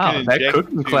 Wow, Can that inject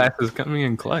cooking you. class is coming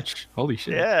in clutch. Holy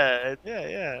shit.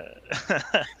 Yeah.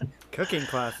 Cooking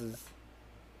classes.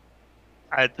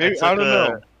 I Maybe, took I don't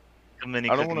know. a mini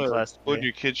I don't cooking want to class explode today.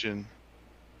 your kitchen.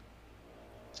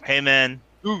 Hey man.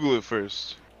 Google it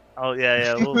first. Oh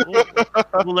yeah. We'll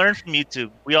learn from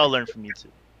YouTube. We all learn from YouTube.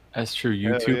 That's true.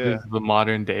 Hell YouTube yeah. is the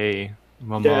modern day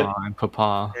mama Dad. and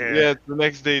papa. Yeah, it's the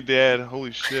next day, Dad.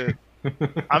 Holy shit.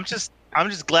 I'm just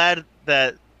glad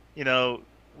that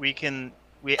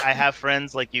I have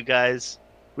friends like you guys.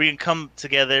 We can come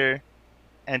together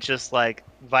and just like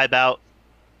vibe out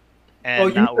and Oh,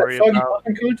 you not know worry that soggy about.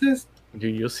 fucking contest?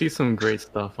 Dude, you'll see some great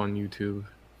stuff on YouTube.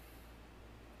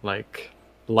 Like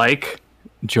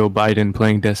Joe Biden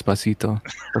playing Despacito.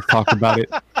 Let's talk about it.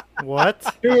 What?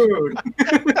 Dude.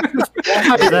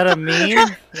 Is that a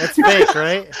meme? That's fake,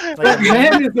 right? Like That a meme?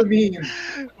 man is a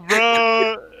meme.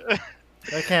 Bro,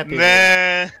 That can't be.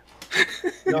 man.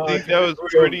 You No, think it's that was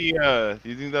real. pretty? Do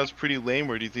you think that was pretty lame,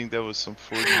 or do you think that was some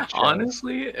 40?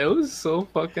 Honestly, it was so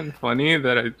fucking funny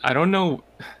that I don't know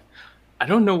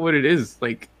what it is.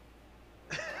 Like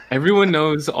everyone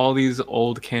knows all these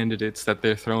old candidates that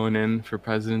they're throwing in for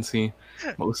presidency.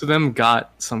 Most of them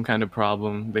got some kind of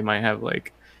problem. They might have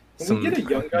like Can we get a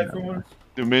young guy for one?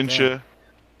 Dementia.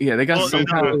 Yeah, they got Well, some no,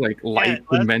 kind of like light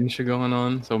what? dementia going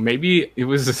on. So maybe it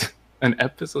was an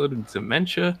episode of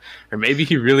dementia, or maybe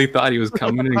he really thought he was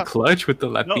coming in clutch with the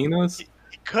Latinos. He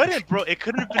couldn't, bro. It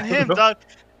couldn't have been him, know. dog.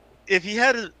 If he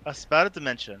had a spout of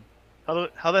dementia, how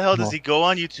the hell does No. he go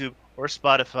on YouTube or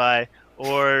Spotify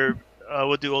or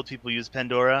what do old people use?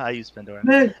 Pandora. I use Pandora.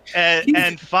 Man, he's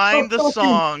And find the fucking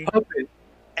song puppet.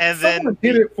 and Someone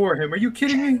then did it for him. Are you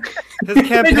kidding me? His They just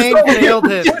campaign told him, failed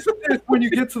him. "Listen to this when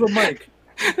you get to the mic."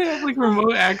 They have like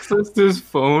remote access to his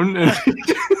phone. And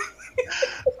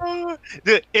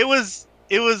Dude, it was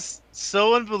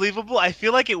so unbelievable. I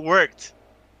feel like it worked.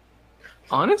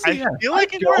 honestly, I yeah, feel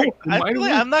like it don't. worked. It I might feel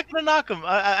like work. I'm not gonna knock him.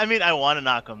 I mean, I want to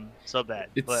knock him so bad.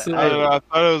 It's, But I don't know. I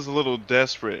thought it was a little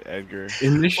desperate, Edgar.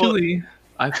 initially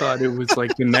I thought it was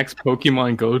like the next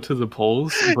Pokemon Go to the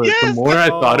polls, but the Yes! more I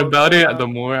thought Oh, about it, God. the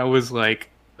more I was like,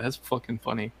 "That's fucking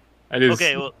funny." It is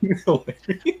Okay, well,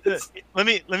 hilarious. let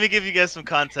me give you guys some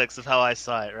context of how I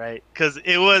saw it, right? Because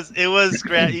it was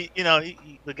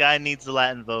the guy needs the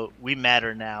Latin vote. We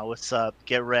matter now. What's up?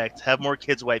 Get wrecked. Have more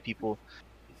kids, white people,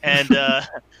 and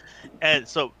and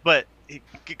so, but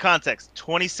context.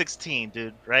 2016,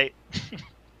 dude, right?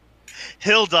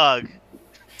 Hill Dog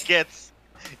gets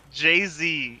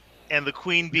Jay-Z and the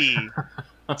Queen Bee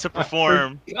to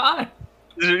perform. God,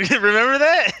 Remember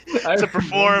that? I To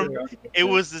perform. remember. It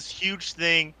was this huge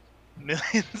thing,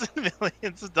 millions and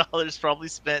millions of dollars probably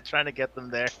spent trying to get them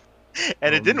there,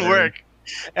 and Oh, it didn't man. work.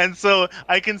 And so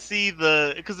I can see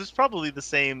because it's probably the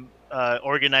same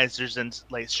organizers and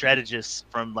like strategists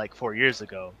from like 4 years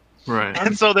ago. Right.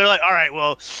 And so they're like, all right,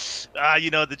 well,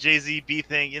 the Jay-Z B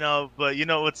thing, but you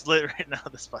know what's lit right now?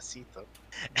 Despacito.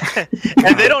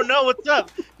 And they don't know what's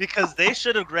up because they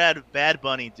should have grabbed Bad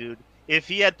Bunny, dude. If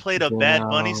he had played a Bad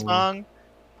Bunny Wow. song,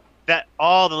 that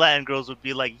all the Latin girls would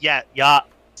be like, yeah,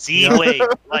 see, wait,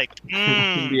 like,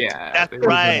 Yeah, that's they were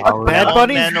right. all Bad right.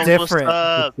 Bunny's Man, what's different.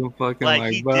 up? So fucking Like,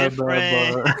 like, he "Ba, ba,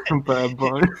 different." ba, ba,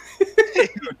 ba."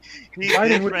 He's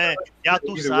Biden would- different. Ya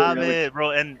tu Either way, sabe,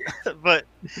 bro. And but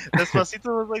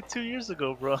Despacito was like 2 years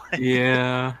ago, bro.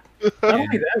 Yeah. Not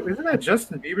only that, isn't that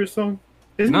Justin Bieber's song?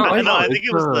 Isn't No, it? no, I it's, think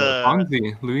it was the-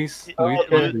 Fonzie, Luis. Oh, Luis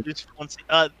okay.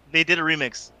 Fonsi. They did a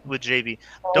remix with JB.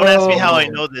 Don't ask me how I Oh.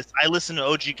 know this. I listen to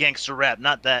OG gangster rap,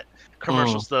 not that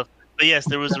commercial Oh. stuff. But yes,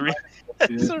 there was a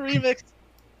it's a remix.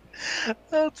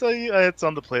 I'll tell you, it's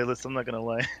on the playlist. I'm not gonna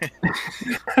lie.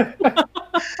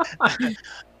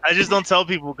 I just don't tell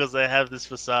people because I have this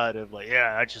facade of like,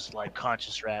 yeah, I just like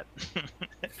conscious rap.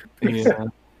 Yeah,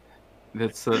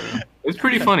 that's it's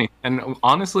pretty funny. And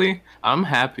honestly, I'm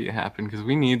happy it happened because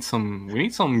we need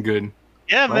something good.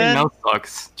 Yeah, Right man. now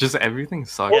sucks. Just everything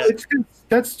sucks. Well, it's 'cause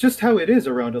that's just how it is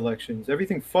around elections.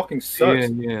 Everything fucking sucks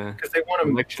Yeah. because they want to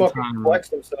Election fucking time. flex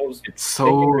themselves. It's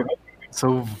thinking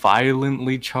so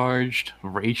violently charged,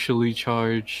 racially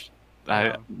charged.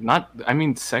 Yeah. I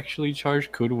mean, sexually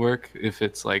charged could work if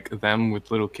it's like them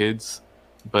with little kids.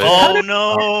 But Oh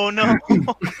no.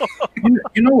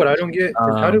 You know what I don't get? Is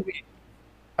Um,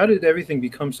 how did everything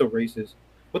become so racist?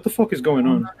 What the fuck is going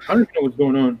on? I don't even know what's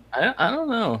going on. I don't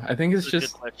know. I think it's That's a good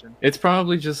just question. it's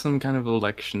probably just some kind of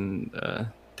election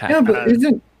tactic. Yeah, but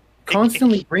isn't it-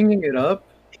 constantly bringing it up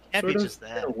It can't sort be of just in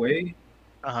that. a way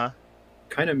Uh-huh.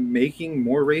 kind of making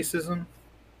more racism?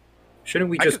 Shouldn't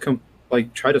we I just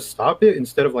try to stop it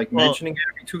instead of Well- mentioning it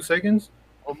every 2 seconds?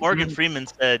 Well, Morgan Mhm. Freeman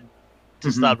said to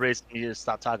Mhm. stop racing, you just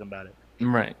stop talking about it.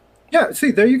 Right. Yeah,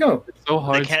 see, there you go. It's so They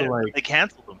hard to can't. like. They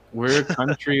canceled him. We're a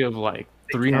country of like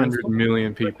They 300 canceled?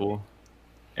 million people,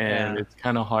 and Yeah. it's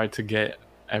kind of hard to get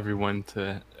everyone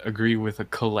to agree with a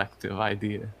collective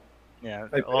idea. Yeah.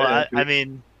 I Well, I bet.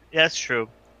 mean, yeah, that's true.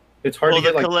 It's hard Well, to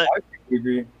get the like colle- 5 people to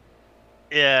agree.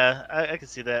 Yeah, I can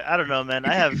see that. I don't know, man.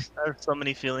 I have so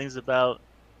many feelings about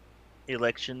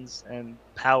elections and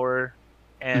power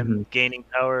and Mhm. gaining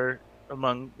power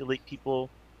among elite people.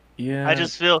 Yeah. I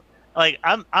just feel like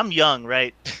I'm young,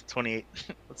 right? 28.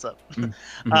 What's up? Mhm.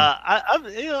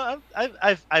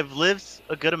 I've lived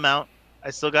a good amount. I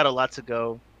still got a lot to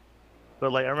go,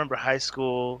 but like I remember high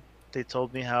school, they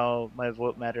told me how my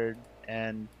vote mattered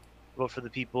and vote for the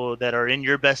people that are in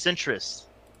your best interest.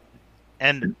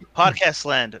 And podcast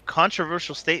land,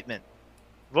 controversial statement: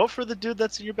 vote for the dude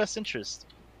that's in your best interest,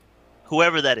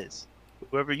 whoever that is,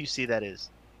 whoever you see that is.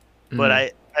 But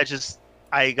Mhm.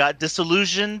 I got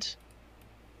disillusioned.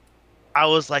 I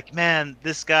was like, man,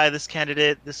 this guy, this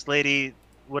candidate, this lady,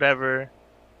 whatever,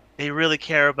 they really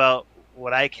care about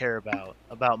what I care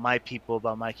about my people,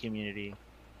 about my community.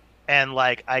 And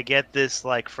like I get this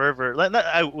like fervor. When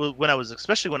I was,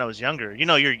 especially when I was younger, you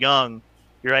know, you're young,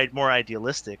 you're more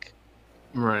idealistic.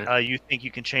 Right. You think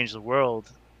you can change the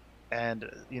world, and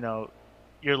you know,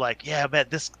 you're like, yeah, man,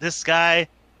 this guy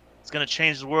is gonna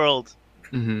change the world.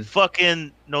 Mhm.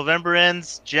 Fucking November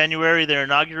ends, January they're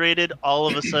inaugurated. All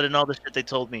of a sudden, all the shit they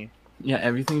told me, Yeah,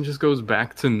 everything just goes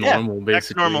back to Yeah, normal, back to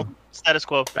basically. normal, status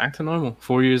quo. Back to normal.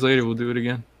 4 years later, we'll do it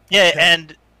again. Yeah,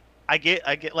 and I get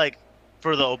like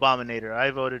for the Obamanator,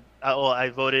 I voted. I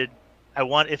voted.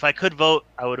 If I could vote,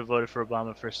 I would have voted for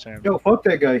Obama first term. Yo, fuck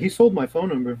that guy. He sold my phone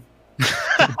number.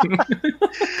 I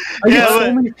Yeah, get so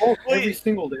but- many calls wait. every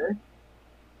single day.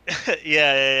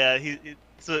 yeah.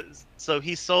 So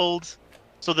he sold.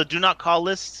 So the do not call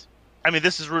list. I mean,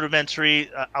 this is rudimentary.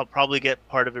 I'll probably get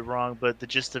part of it wrong, but the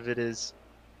gist of it is,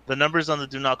 the numbers on the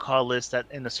do not call list that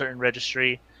in a certain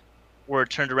registry were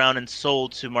turned around and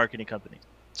sold to marketing companies.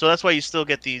 So that's why you still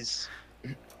get these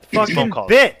phone Fucking calls.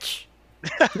 bitch.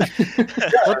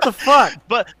 What the fuck?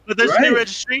 But there's a Right. new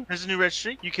registry. There's a new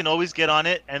registry. You can always get on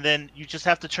it, and then you just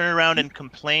have to turn around and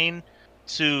complain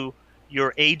to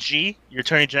your AG, your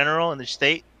Attorney General in the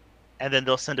state, and then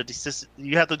they'll send a desist.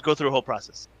 You have to go through a whole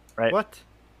process. Right. What?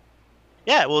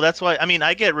 Yeah, well, that's why. I mean,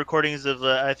 I get recordings of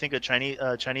I think a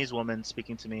Chinese woman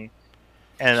speaking to me,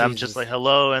 and I'm just Jesus. like,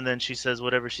 "Hello," and then she says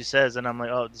whatever she says, and I'm like,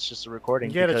 "Oh, it's just a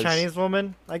recording." You get a because Chinese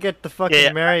woman? I get the fucking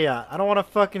Yeah. Marriott. I don't want to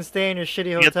fucking stay in your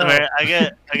shitty you get the hotel. Mar- I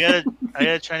get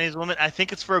a Chinese woman. I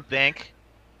think it's for a bank,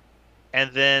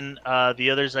 and then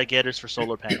the others I get is for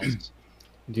solar panels.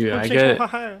 Dude, I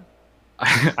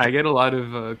get a lot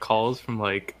of calls from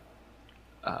like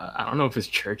I don't know if it's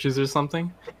churches or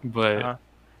something, but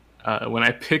when I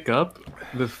pick up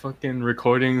the fucking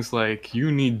recordings, like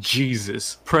you need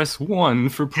Jesus, press 1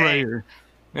 for prayer,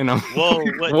 and I'm Whoa,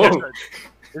 like, what? whoa.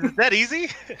 Is it that easy?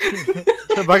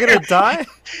 Am I gonna die?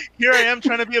 Here I am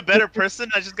trying to be a better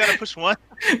person. I just gotta push 1.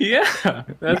 Yeah,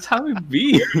 that's how it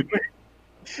be.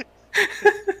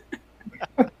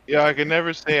 Yeah, I can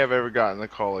never say I've ever gotten a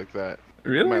call like that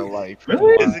in my Really? life.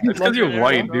 Really? Is it It's because you're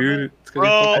white, dude. It's 'cause you're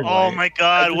Bro, fucking oh white. my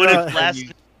God, what Yeah. if last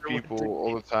People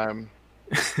all the time.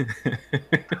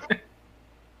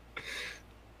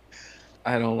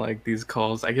 I don't like these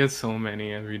calls. I get so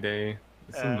many every day.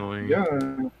 It's Yeah. annoying.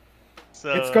 Yeah,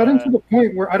 So, it's gotten to the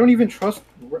point where I don't even trust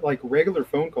like regular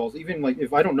phone calls, even like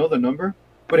if I don't know the number.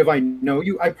 But if I know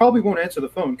you, I probably won't answer the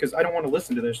phone because I don't want to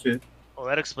listen to that shit. well,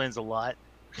 that explains a lot.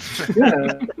 Yeah,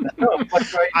 no, like,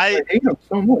 I hate them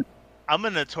so much. I'm a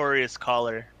notorious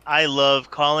caller. I love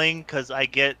calling because I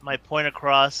get my point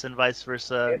across and vice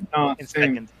versa No, in same.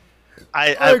 seconds. I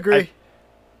agree.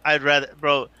 I'd rather,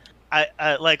 bro.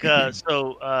 I like I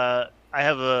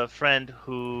have a friend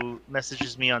who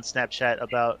messages me on Snapchat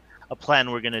about a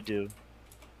plan we're gonna do,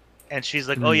 and she's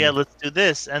like, "Oh yeah, let's do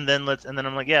this," and then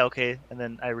I'm like, "Yeah, okay," and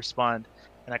then I respond,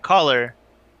 and I call her,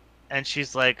 and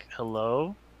she's like,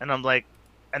 "Hello," and I'm like,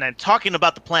 and I'm talking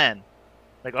about the plan,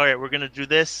 like, "All right, we're gonna do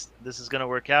this. This is gonna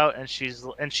work out," and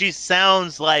she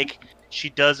sounds like she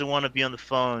doesn't want to be on the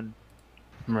phone,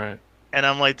 Right. and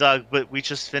I'm like, "Dog, but we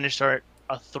just finished a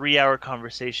 3-hour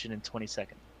conversation in 20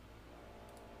 seconds."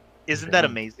 Isn't that Yeah.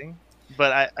 amazing?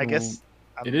 But I Well, guess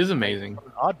it is amazing, I'm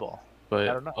an oddball. I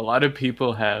don't but know. a lot of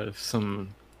people have some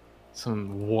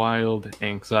wild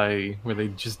anxiety where they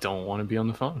just don't want to be on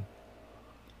the phone.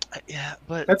 Yeah,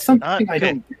 but That's something I okay.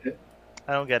 don't get.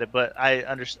 I don't get it, but I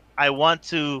understand. I want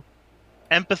to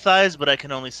empathize, but I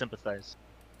can only sympathize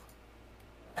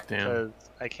Damn. because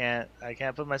I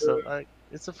can't put myself. Like,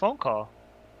 it's a phone call.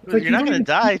 It's like You're you not don't gonna even-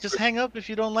 die. Just hang up if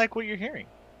you don't like what you're hearing.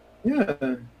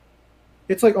 Yeah.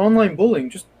 It's like online bullying.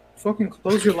 Just fucking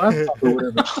close your laptop or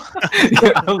whatever.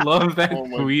 I love that Oh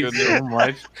my tweet goodness. so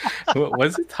much.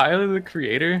 Was it Tyler the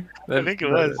Creator? I think it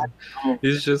was.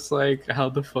 It's just like, how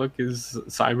the fuck is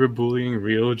cyberbullying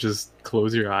real? Just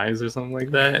close your eyes or something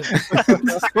like that.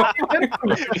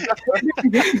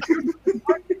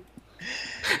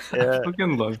 Yeah. I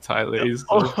fucking love Tyler. He's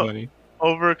so funny.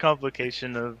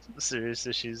 Overcomplication of serious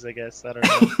issues, I guess. I don't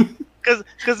know.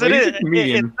 Because Well, he's a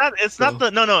comedian, it's not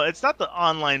so- it's not the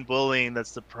online bullying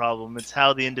that's the problem. It's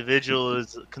how the individual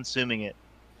is consuming it.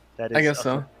 That is I guess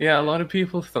so. Yeah, a lot of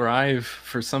people thrive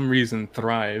for some reason.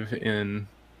 Thrive in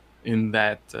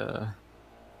that that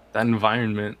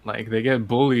environment. Like they get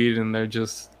bullied and they're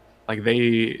just like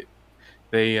they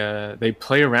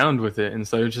play around with it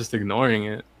instead of just ignoring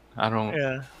it. I don't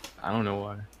know why. I don't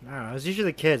know. It's usually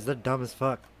the kids. They're dumb as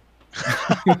fuck.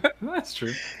 That's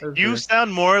true. That's You true.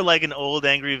 sound more like an old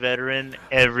angry veteran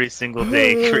every single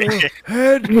day. Chris.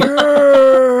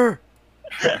 Edgar!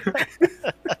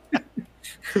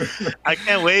 I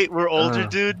can't wait. We're older, Uh.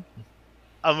 dude.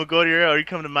 I'm gonna go to your. Are you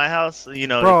coming to my house? You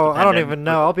know, Bro, it's the I don't pandemic. even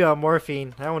know. I'll be on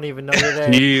morphine. I won't even know you're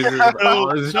there. Jesus, No, bro,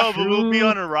 it's no, but we'll be true.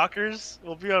 on a rockers.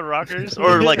 We'll be on rockers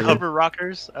or like hover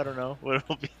rockers. I don't know what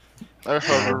it'll be. Our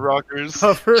hover rockers.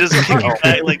 Just kicking Oh.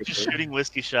 back, like just shooting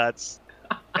whiskey shots,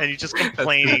 and you just That's the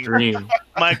complaining. dream.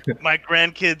 My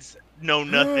grandkids know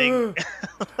nothing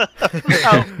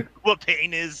about what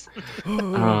pain is.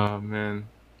 Oh man.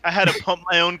 I had to pump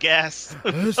my own gas.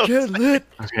 Let's get lit.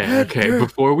 Okay. Edgar.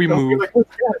 Before we Don't be move, like those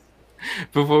guys.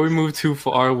 before we move too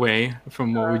far away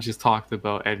from what we just talked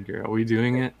about, Edgar, are we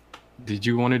doing it? Did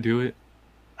you want to do it?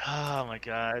 Oh my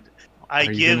god! I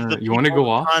Are you give gonna- the you wanna people go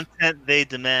off? content they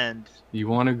demand. You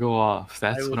want to go off?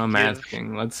 That's would what I'm give-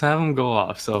 asking. Let's have him go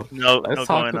off. So No, Let's no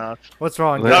talk going off. What's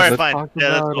wrong? Let's- All right, guys? fine. talk Yeah,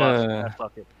 let's about, go off. Yeah,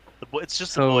 fuck it. It's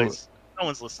just the so- boys. No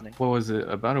one's listening. what was it?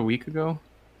 About a week ago,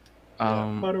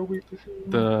 About a week ago.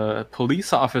 the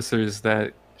police officers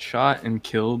that shot and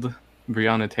killed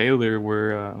Breonna Taylor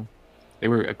were they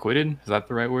were acquitted. Is that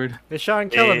the right word? They shot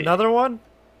and killed Hey. another one?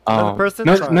 Another person?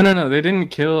 No, Sorry. no. They didn't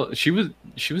kill. She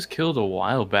was killed a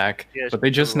while back, Yeah, but they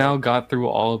she just killed her. now got through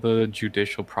all the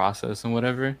judicial process and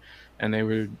whatever, and they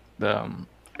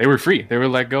were free. They were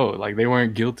let go. Like they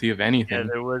weren't guilty of Yeah, anything.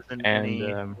 there wasn't And, any.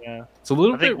 It's a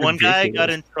little I bit. think one guy got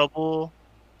ridiculous. in trouble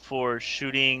for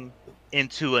shooting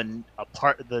into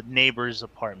the neighbor's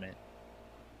apartment.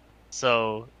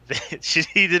 So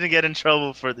he didn't get in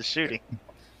trouble for the shooting.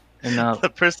 And now The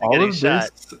person all getting of shot.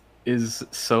 this is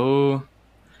so.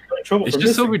 Got in trouble It's for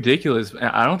just so missing. ridiculous.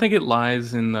 I don't think it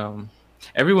lies in.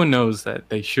 Everyone knows that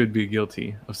they should be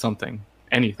guilty of something,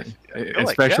 anything, like,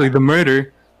 especially yeah. the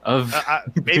murder of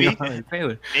Maybe, Breonna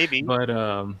Taylor. maybe. But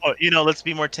Or, let's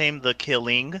be more tame. The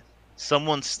killing.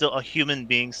 A human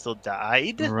being still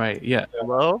died. right, yeah,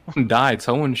 Hello. someone died.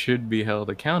 Someone should be held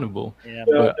accountable. Yeah. Yeah,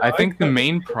 But I I think the kinda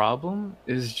main problem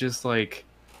is just like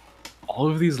all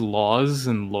of these laws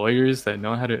and lawyers that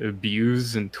know how to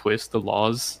abuse and twist the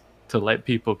laws to let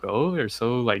people go are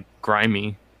so like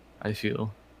grimy. I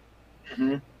feel,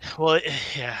 Mhm. Well,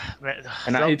 yeah. Man,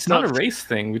 and it's not a race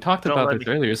thing. We talked don't about let this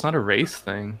me- earlier. It's not a race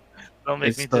thing. Don't make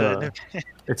it's me do it.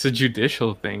 It's a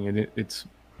judicial thing, and it's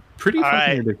pretty All fucking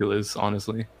right. ridiculous,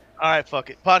 honestly. All right, fuck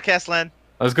it. Podcast land.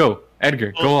 Let's go,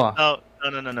 Edgar. Go off.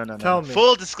 No. Tell me.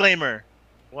 Full disclaimer.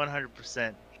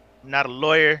 100%. I'm not a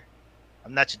lawyer.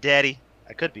 I'm not your daddy.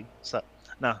 I could be. What's up?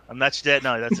 No, I'm not your dad.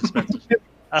 No, that's expensive.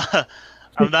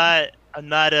 I'm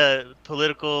not a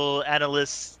political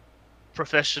analyst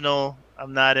professional.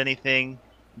 I'm not anything.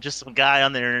 I'm just some guy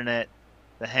on the internet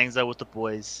that hangs out with the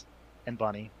boys. and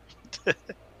Bonnie.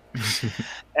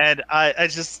 And I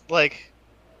just like,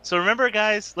 so remember,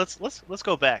 guys, let's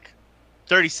go back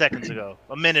 30 seconds ago,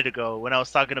 a minute ago, when I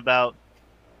was talking about,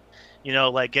 you know,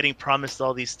 like getting promised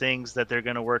all these things that they're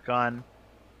gonna work on,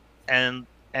 and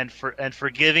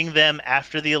forgiving them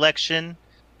after the election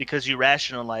because you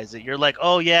rationalize it. You're like,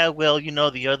 oh yeah, well, you know,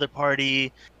 the other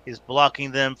party is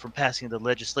blocking them from passing the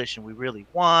legislation we really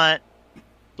want,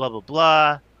 blah blah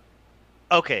blah.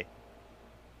 Okay.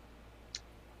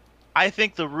 I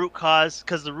think the root cause,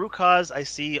 because the root cause I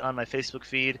see on my Facebook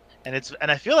feed, and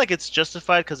I feel like it's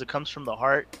justified because it comes from the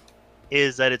heart,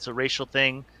 is that it's a racial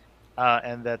thing,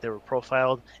 and that they were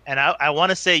profiled. And I want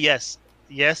to say yes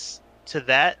to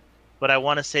that, but I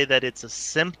want to say that it's a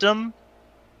symptom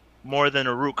more than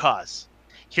a root cause.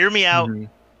 Hear me out. Mhm.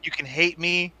 You can hate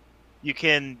me. You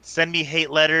can send me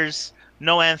hate letters.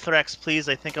 No anthrax, please.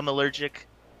 I think I'm allergic.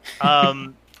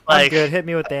 I'm good. Hit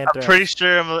me with the I'm anthrax. pretty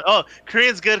sure oh,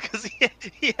 Korean's good because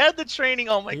he had the training.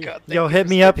 Oh my god. Yo, thank hit for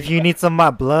me up if sending you need some of my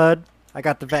blood. I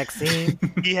got the vaccine.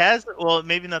 He has, well,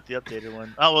 maybe not the updated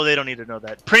one. Oh, well, they don't need to know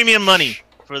that. Premium money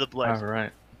for the blood. All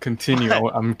right, continue.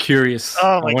 I'm curious.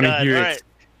 Oh my I want to god! hear All it.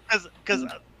 right, because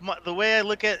the way I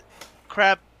look at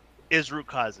crap is root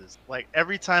causes. Like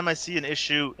every time I see an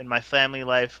issue in my family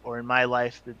life or in my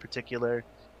life in particular,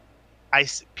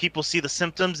 people see the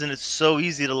symptoms, and it's so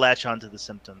easy to latch onto the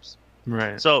symptoms.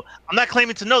 Right. So I'm not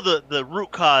claiming to know the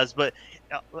root cause, but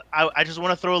I just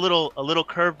want to throw a little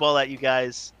curveball at you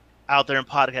guys out there in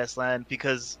podcast land,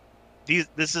 because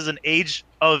this is an age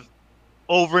of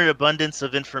overabundance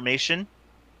of information,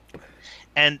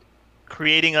 and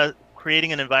creating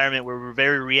an environment where we're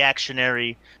very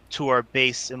reactionary to our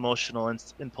base emotional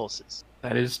impulses.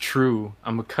 That is true.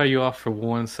 I'm gonna cut you off for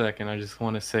 1 second. I just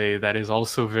want to say that is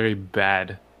also very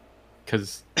bad,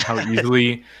 because how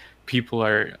easily people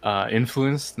are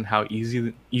influenced and how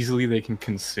easily they can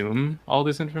consume all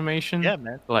this information. Yeah,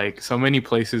 man. Like so many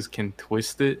places can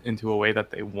twist it into a way that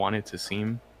they want it to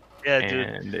seem, Yeah, dude.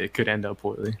 and it could end up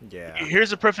poorly. Yeah.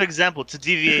 Here's a perfect example to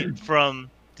deviate from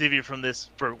this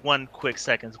for one quick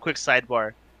second. Quick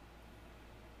sidebar.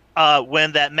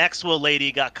 When that Maxwell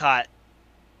lady got caught,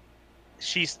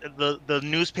 the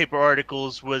newspaper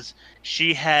articles was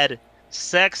she had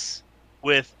sex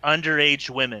with underage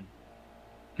women.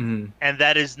 Mm, And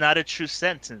that is not a true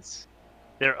sentence.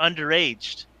 They're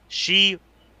underaged. She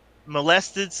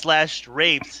molested /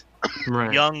 raped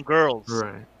right. young girls.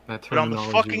 Right. That But on the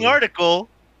terminology fucking was- article,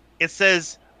 it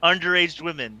says underaged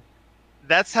women.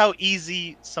 That's how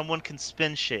easy someone can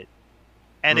spin shit.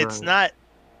 And it's Right. not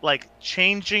like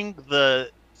changing the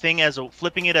thing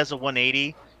flipping it as a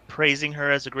 180, praising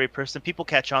her as a great person. People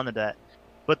catch on to that.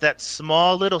 But that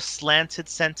small little slanted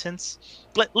sentence,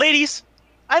 ladies,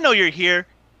 I know you're here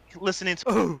listening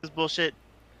to this bullshit.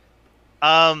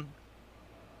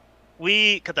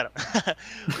 We cut that up.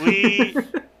 Do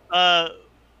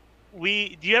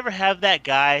you ever have that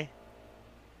guy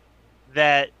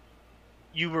that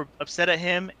you were upset at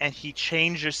him and he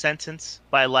changed your sentence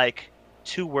by like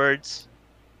 2 words,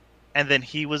 and then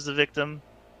he was the victim?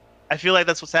 I feel like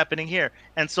that's what's happening here.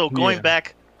 And so going Yeah.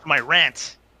 back to my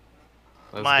rant,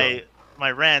 Let's my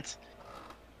go. rant,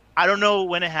 I don't know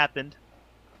when it happened,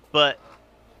 but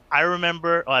I don't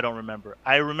remember.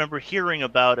 I remember hearing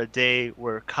about a day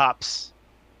where cops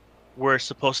were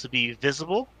supposed to be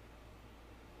visible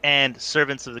and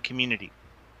servants of the community.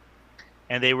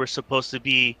 And they were supposed to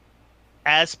be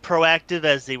as proactive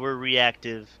as they were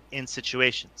reactive in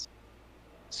situations.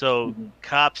 So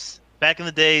cops, back in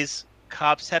the days,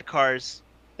 cops had cars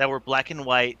that were black and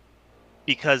white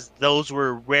because those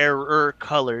were rarer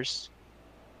colors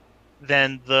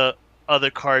than the other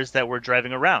cars that were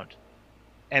driving around.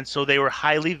 And so they were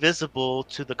highly visible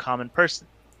to the common person.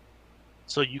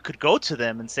 So you could go to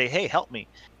them and say, hey, help me.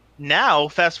 Now,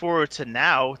 fast forward to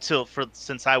now,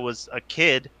 since I was a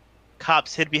kid,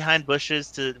 cops hid behind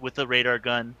bushes with a radar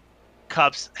gun.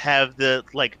 Cops have the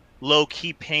like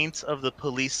low-key paint of the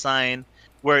police sign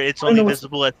where it's only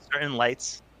visible at certain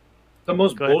lights. The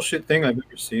most Go ahead. bullshit thing I've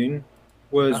ever seen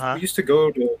was Uh-huh. we used to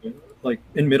go to, like,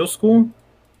 in middle school,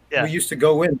 Yeah. we used to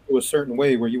go into a certain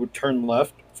way where you would turn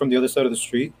left from the other side of the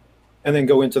street and then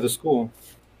go into the school.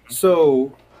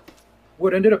 So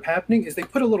what ended up happening is they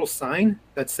put a little sign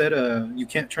that said you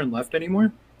can't turn left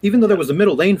anymore, even though there was a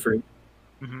middle lane for it.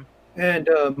 Mhm. And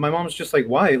my mom's just like,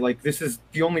 why? Like, this is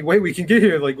the only way we can get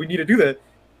here. Like, we need to do that.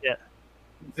 Yeah.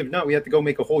 If not, we have to go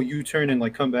make a whole U-turn and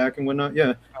like come back and whatnot. Yeah.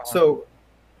 Uh-huh. So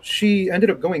she ended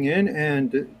up going in,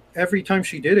 and every time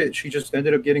she did it, she just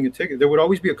ended up getting a ticket. There would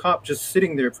always be a cop just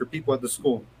sitting there for people at the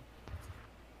school.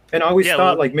 And I always Yeah,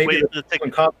 thought well, like maybe wait for the ticket.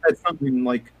 when cops had something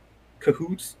like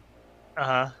cahoots.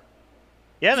 Uh-huh.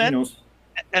 Yeah, man.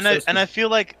 Casinos. And I feel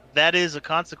like that is a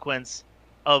consequence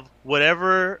of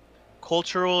whatever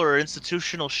cultural or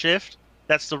institutional shift.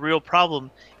 That's the real problem.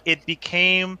 It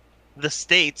became the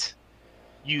state,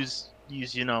 use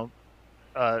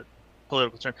uh,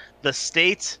 political term, the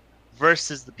state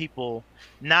versus the people,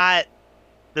 not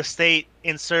the state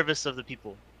in service of the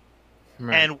people.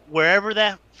 Right. And wherever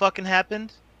that fucking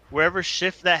happened, wherever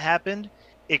shift that happened,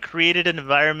 it created an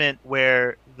environment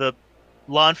where the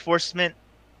law enforcement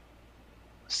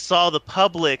saw the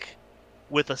public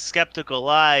with a skeptical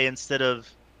eye instead of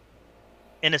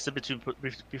innocent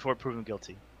before proven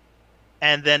guilty.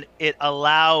 And then it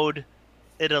allowed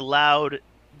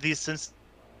these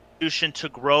institution to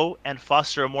grow and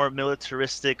foster a more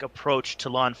militaristic approach to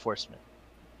law enforcement.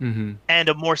 Mm-hmm. And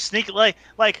a more sneaky like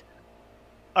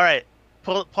all right,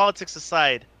 politics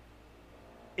aside,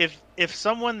 if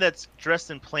someone that's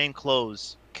dressed in plain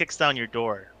clothes kicks down your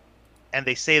door and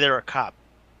they say they're a cop,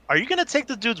 are you gonna take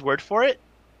the dude's word for it?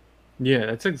 Yeah,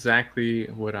 that's exactly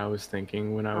what I was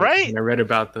thinking when I read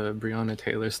about the Breonna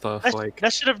Taylor stuff.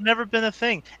 That should have never been a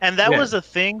thing, and that was a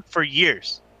thing for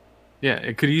years. Yeah,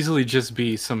 it could easily just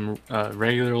be some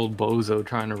regular old bozo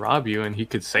trying to rob you, and he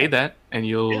could say that, and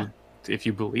if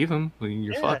you believe him,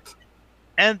 you're fucked.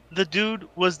 And the dude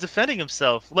was defending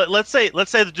himself. Let's say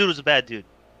the dude was a bad dude.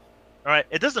 All right,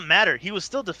 it doesn't matter. He was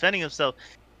still defending himself.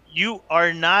 You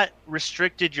are not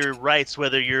restricted your rights,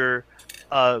 whether you're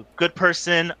a good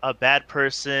person, a bad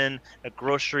person, a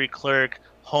grocery clerk,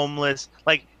 homeless.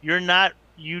 Like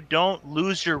you don't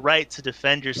lose your right to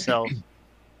defend yourself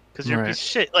because you're a piece of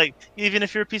shit. Like even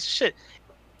if you're a piece of shit,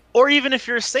 or even if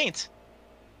you're a saint,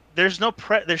 there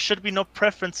should be no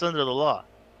preference under the law.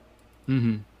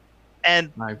 Mm-hmm.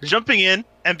 And jumping in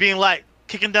and being like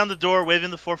kicking down the door,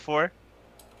 waving the 4-4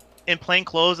 in plain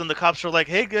clothes, and the cops were like,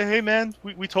 "Hey man,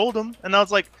 we told him." And I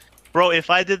was like, "Bro, if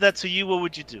I did that to you, what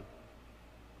would you do?"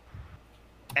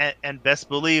 And best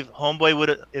believe, homeboy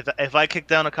would, if I kicked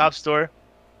down a cop's door,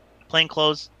 plain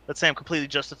clothes. Let's say I'm completely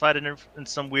justified in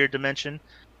some weird dimension.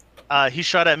 He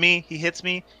shot at me. He hits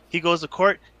me. He goes to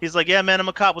court. He's like, "Yeah, man, I'm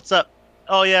a cop. What's up?"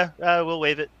 "Oh yeah, we'll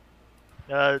waive it.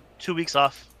 2 weeks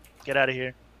off. Get out of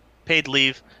here. Paid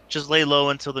leave. Just lay low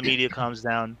until the media calms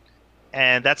down."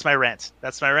 And that's my rant.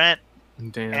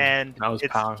 Damn, and that was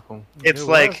powerful. It's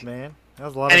like, man, that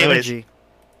was a lot of energy.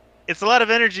 It's a lot of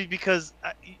energy because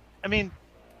I mean,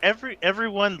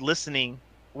 everyone listening,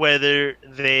 whether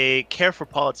they care for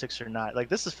politics or not, like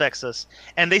this affects us,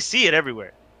 and they see it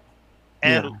everywhere.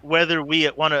 And whether we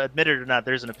want to admit it or not,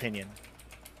 there's an opinion.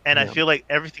 And I feel like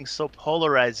everything's so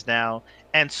polarized now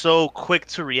and so quick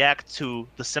to react to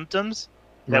the symptoms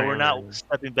that we're not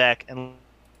stepping back and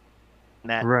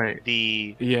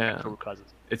the root causes.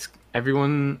 It's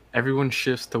everyone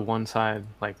shifts to one side,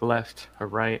 like left or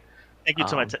right. Thank you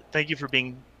thank you for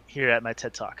being here at my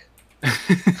TED Talk.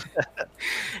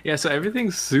 Yeah, so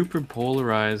everything's super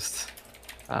polarized.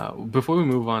 Before we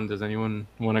move on, does anyone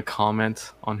want to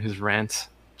comment on his rant?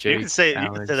 Jake, you can say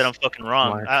that I'm fucking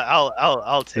wrong. Mark.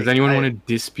 I'll take. Does anyone want to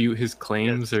dispute his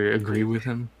claims or agree with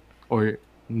him, or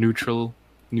neutral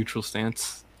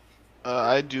stance?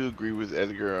 I do agree with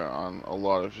Edgar on a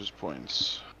lot of his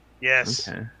points. Yes,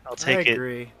 okay. I'll take it. I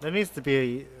agree. There needs to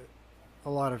be a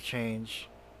lot of change.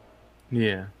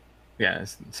 Yeah.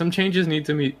 Some changes need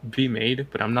to be made,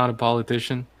 but I'm not a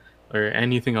politician or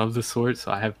anything of the sort,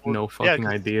 so I have no fucking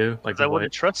idea. Like, I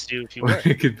wouldn't trust you if you were. What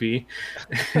it could be.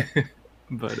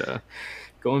 But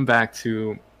going back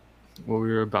to what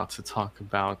we were about to talk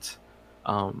about,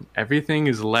 everything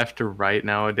is left or right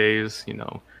nowadays.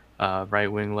 Right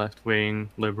wing, left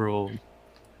wing, liberal,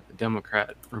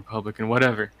 Democrat, Republican,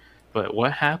 whatever. But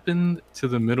what happened to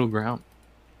the middle ground?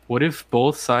 What if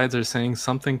both sides are saying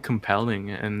something compelling,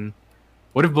 and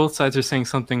what if both sides are saying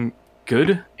something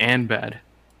good and bad?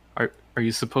 Are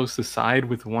you supposed to side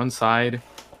with one side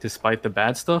despite the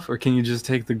bad stuff, or can you just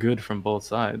take the good from both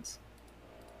sides?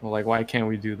 Well, like, why can't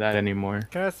we do that anymore?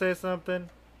 Can I say something?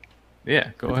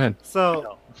 Yeah, go ahead.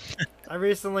 So, I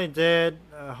recently did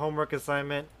a homework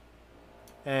assignment,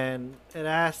 and it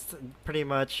asked pretty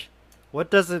much, what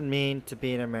does it mean to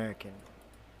be an American?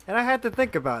 And I had to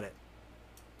think about it,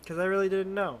 because I really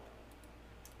didn't know.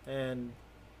 And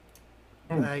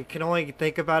I can only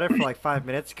think about it for like 5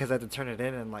 minutes, because I had to turn it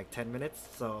in like 10 minutes,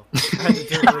 so I had to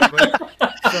do it really quick.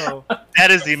 So,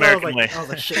 that is the American way. I was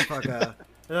like, shit, fuck. I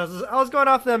was going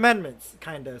off the amendments,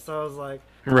 kind of. So I was like,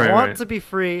 I want to be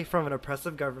free from an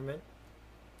oppressive government.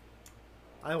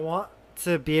 I want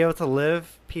to be able to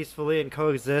live peacefully and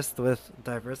coexist with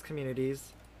diverse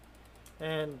communities.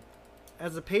 And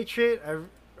as a patriot,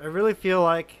 I really feel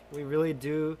like we really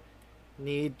do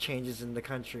need changes in the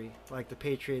country. Like the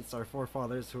Patriots, our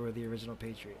forefathers who were the original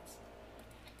Patriots.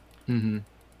 Mm-hmm.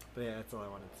 But yeah, that's all I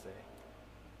wanted to say.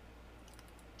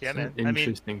 Yeah, man.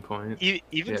 Interesting point. Even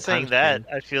Yeah, saying times that,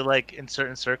 change. I feel like in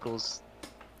certain circles,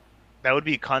 that would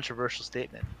be a controversial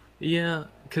statement. Yeah,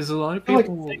 because a lot of I like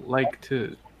people like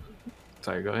to.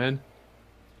 Sorry, go ahead.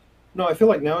 No, I feel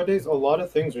like nowadays a lot of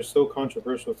things are so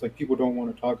controversial. It's like people don't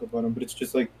want to talk about them, but it's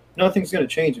just like nothing's gonna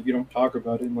change if you don't talk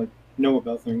about it and like know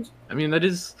about things. I mean, that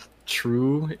is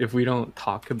true if we don't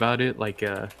talk about it, like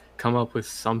come up with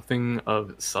something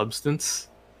of substance.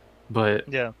 But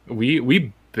Yeah.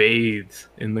 we bathe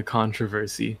in the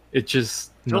controversy. It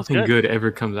just Feels nothing good. good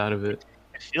ever comes out of it.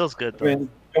 It feels good, though. Man,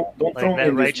 don't Like throw me that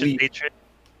in this righteous league. patriot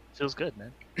feels good,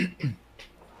 man.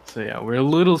 So yeah, we're a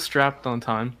little strapped on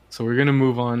time, so we're gonna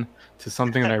move on to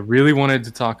something that I really wanted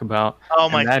to talk about. Oh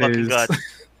and my that fucking is- god.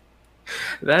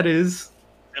 that is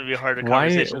It's gonna be a harder why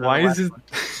conversation. than why the is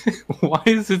last it one. why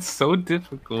is it so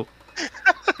difficult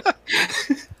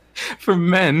for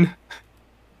men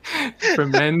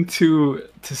to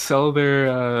sell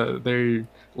their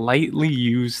lightly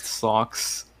used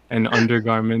socks and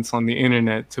undergarments on the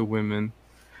internet to women,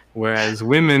 whereas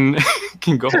women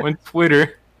can go on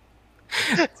Twitter,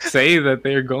 say that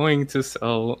they're going to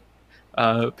sell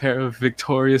a pair of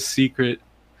Victoria's Secret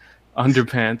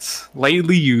underpants,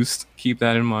 lightly used, keep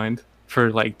that in mind,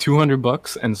 for like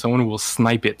 $200, and someone will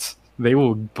snipe it. They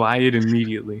will buy it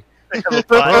immediately. They have a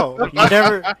file. Bro,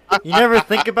 you never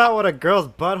think about what a girl's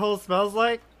butthole smells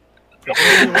like?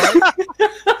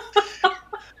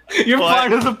 You're What?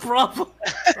 part of the problem.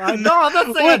 No, I'm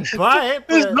not saying I'd buy it,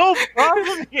 There's but no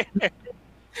problem here. I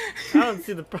don't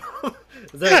see the problem.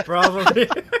 Is there a problem here?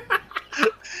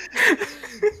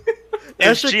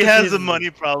 That If shit she has confuses a me. money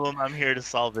problem, I'm here to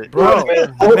solve it. Bro,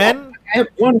 Man, men, I have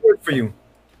one word for you.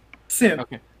 Simp.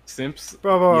 Okay, simps.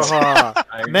 bro,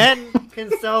 I- men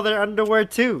can sell their underwear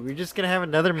too. You're just gonna have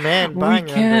another man We buying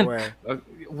your can't. underwear.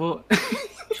 Well,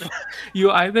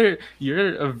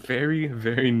 you're a very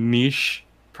very niche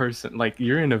person. Like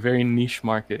you're in a very niche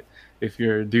market. If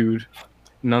you're a dude,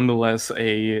 nonetheless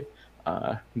a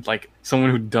like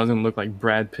someone who doesn't look like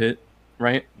Brad Pitt,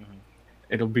 right? Mhm.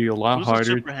 It'll be a lot Who's harder.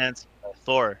 the super handsome?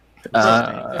 Thor. If you're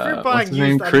What's buying his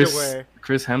name? used underwear,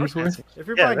 Chris Hemsworth. if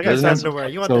you're Yeah, buying that used guy's underwear,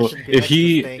 you want So that shit to be if extra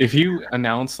he stank. if you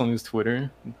announced on his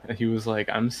Twitter, he was like,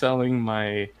 "I'm selling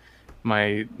my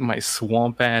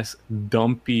swamp ass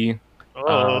dumpy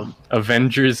Oh,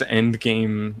 Avengers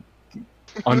Endgame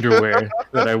underwear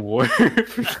that I wore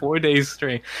for 4 days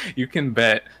straight," you can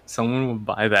bet someone will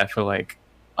buy that for like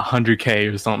 $100K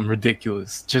or something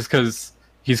ridiculous just because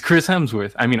he's Chris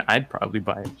Hemsworth. I mean, I'd probably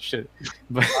buy it. Shit,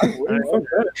 but Fuck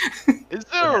that. Is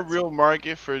there a real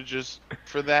market for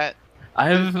that?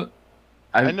 I know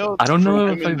I don't for know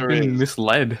if women I've there been is.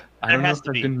 misled. I There don't know has if to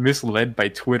I've be. been misled by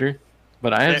Twitter,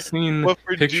 but I have There- seen But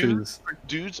for pictures.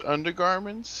 dudes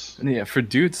undergarments? Yeah, for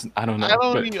dudes, I don't know.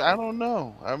 but I don't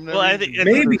know. I've never. well, I think it's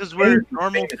Maybe- because we're maybe-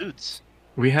 normal dudes.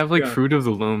 we have like Yeah. Fruit of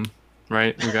the Loom,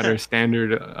 right? We got our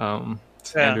standard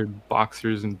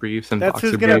boxers and briefs and That's boxer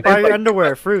who's gonna briefs. buy your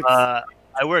underwear, fruits. I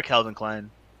wear Calvin Klein.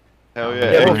 Hell Yeah,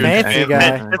 yeah. well, dude, fancy and- guy.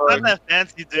 and- It's not that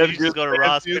fancy, dude. If You you're just go to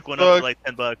Ross, fancy pick one as up for fuck. like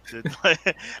 $10.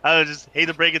 Dude. I would just hate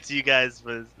to break it to you guys,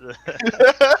 but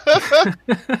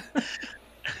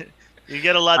you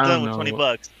get a lot I done don't with know.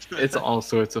 $20. It's all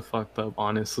sorts of fucked up,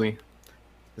 honestly.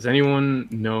 Does anyone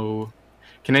know?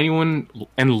 Can anyone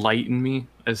enlighten me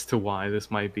as to why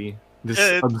this might be this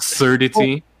It's-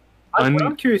 absurdity? What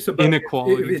I'm curious about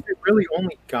inequality. is it really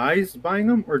only guys buying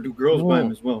them, or do girls buy Well,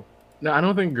 them as well? No, I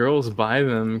don't think girls buy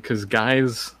them because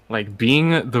guys, like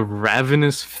being the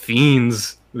ravenous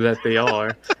fiends that they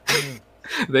are,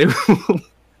 they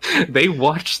they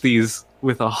watch these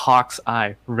with a hawk's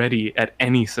eye, ready at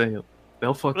any sale.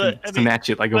 They'll fucking But, I mean, snatch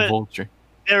it like a but- vulture.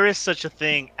 There is such a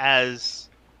thing as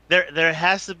there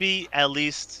has to be at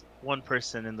least one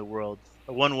person in the world,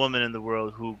 one woman in the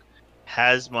world who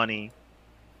has money,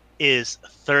 is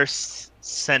thirst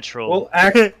central, Well,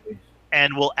 actually,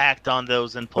 and will act on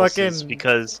those impulses Fucking-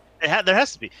 because there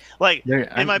has to be. Like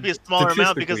it might be a smaller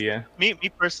amount because Statistically, yeah. me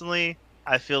personally,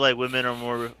 I feel like women are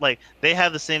more like they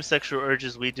have the same sexual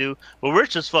urges we do, but we're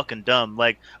just fucking dumb.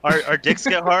 Like our dicks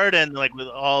get hard and like with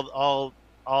all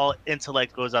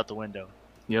intellect goes out the window.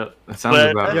 Yeah, that sounds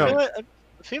But about I Yeah. right. feel like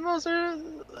females are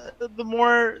the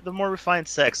more refined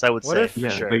sex, I would What say. if- for Yeah,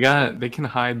 sure. they can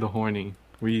hide the horny.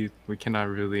 We cannot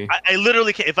really. I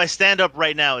literally can't. If I stand up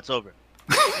right now, it's over.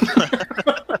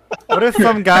 What if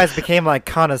some guys became like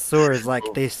connoisseurs, like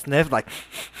they sniffed like,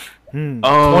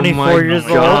 Oh 24 my years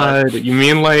old, god! You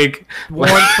mean like one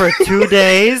for 2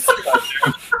 days?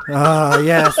 Ah,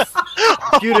 yes.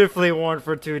 beautifully worn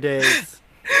for 2 days.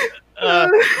 A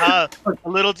little Sat on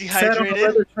the dehydrated.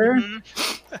 leather chair. Mhm.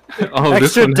 Oh,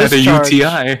 this Extra one had a discharge.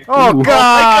 UTI. Oh Ooh.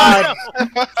 God!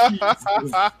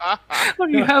 Oh,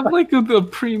 you have like the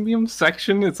premium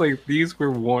section. It's like these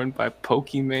were worn by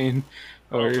Pokimane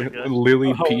or Oh my God.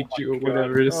 Lily Oh Peach my or God.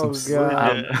 whatever. It is. Oh Some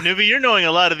God. Newbie, you're knowing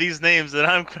a lot of these names that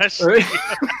I'm questioning.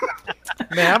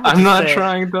 Man, I'm not saying,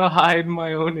 trying to hide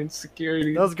my own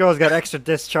insecurities. Those girls got extra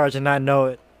discharge and I know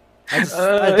it. I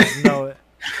just know it.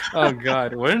 Oh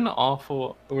God, what an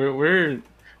awful. We're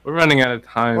running out of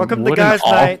time. Welcome to what guys'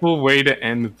 an night. awful way to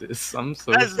end this. I'm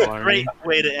so That's a sorry. great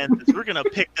way to end this. We're gonna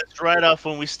pick this right off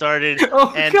when we started.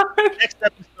 Oh And God. next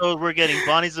episode, we're getting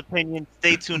Bonnie's opinion.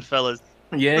 Stay tuned, fellas.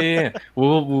 Yeah.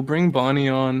 We'll bring Bonnie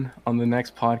on the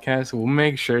next podcast. We'll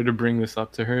make sure to bring this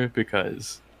up to her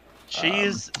because She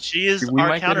is we our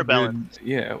might get a counterbalance. good,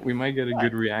 yeah, we might get a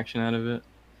good reaction out of it,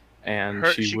 and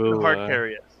She she can will. hard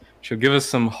carry us. She'll give us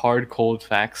some hard, cold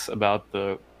facts about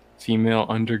the female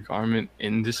undergarment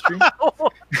industry.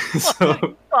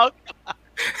 So,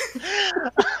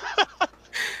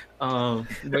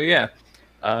 but yeah,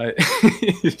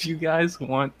 if you guys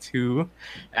want to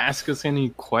ask us any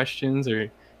questions, or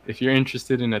if you're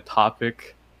interested in a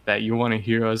topic that you want to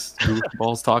hear us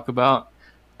goofballs talk about,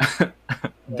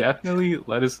 definitely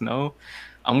let us know.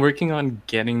 I'm working on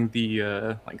getting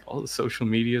the like all the social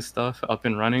media stuff up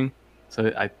and running, so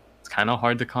it's kind of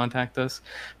hard to contact us.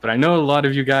 But I know a lot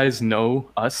of you guys know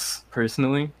us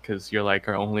personally because you're like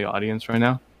our only audience right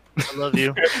now. I love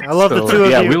you. I love the So, two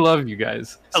of yeah, you. we love you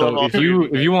guys. I love So all if three of you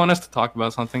you if you want us to talk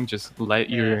about something, just let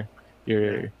Yeah.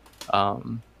 your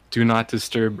do not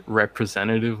disturb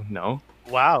representative know,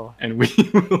 Wow. and we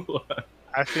will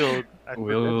I feel good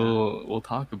now. we'll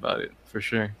talk about it for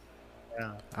sure.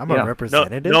 Yeah. I'm Yeah. a No,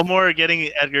 representative. no more getting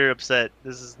Edgar upset.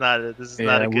 This is not a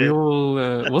Yeah, good.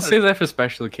 we'll save that for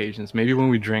special occasions. Maybe when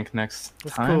we drink next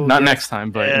That's time. cool, Not yeah. next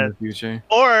time, but Yeah. in the future.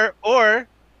 Or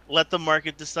let the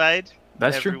market decide.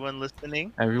 That's true. Everyone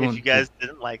listening. Everyone. If you guys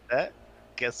didn't like that,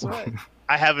 guess what?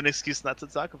 I have an excuse not to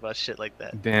talk about shit like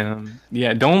that. Damn.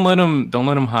 Yeah, don't let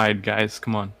him hide, guys.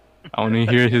 Come on. I want to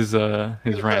hear his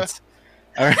rants.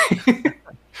 All right.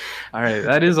 All right,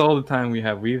 that is all the time we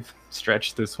have. We've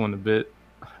stretched this one a bit.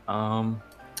 We're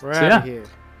So, out yeah. of here.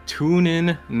 Tune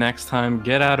in next time.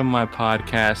 Get out of my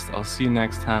podcast. I'll see you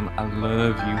next time. I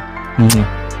love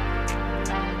you.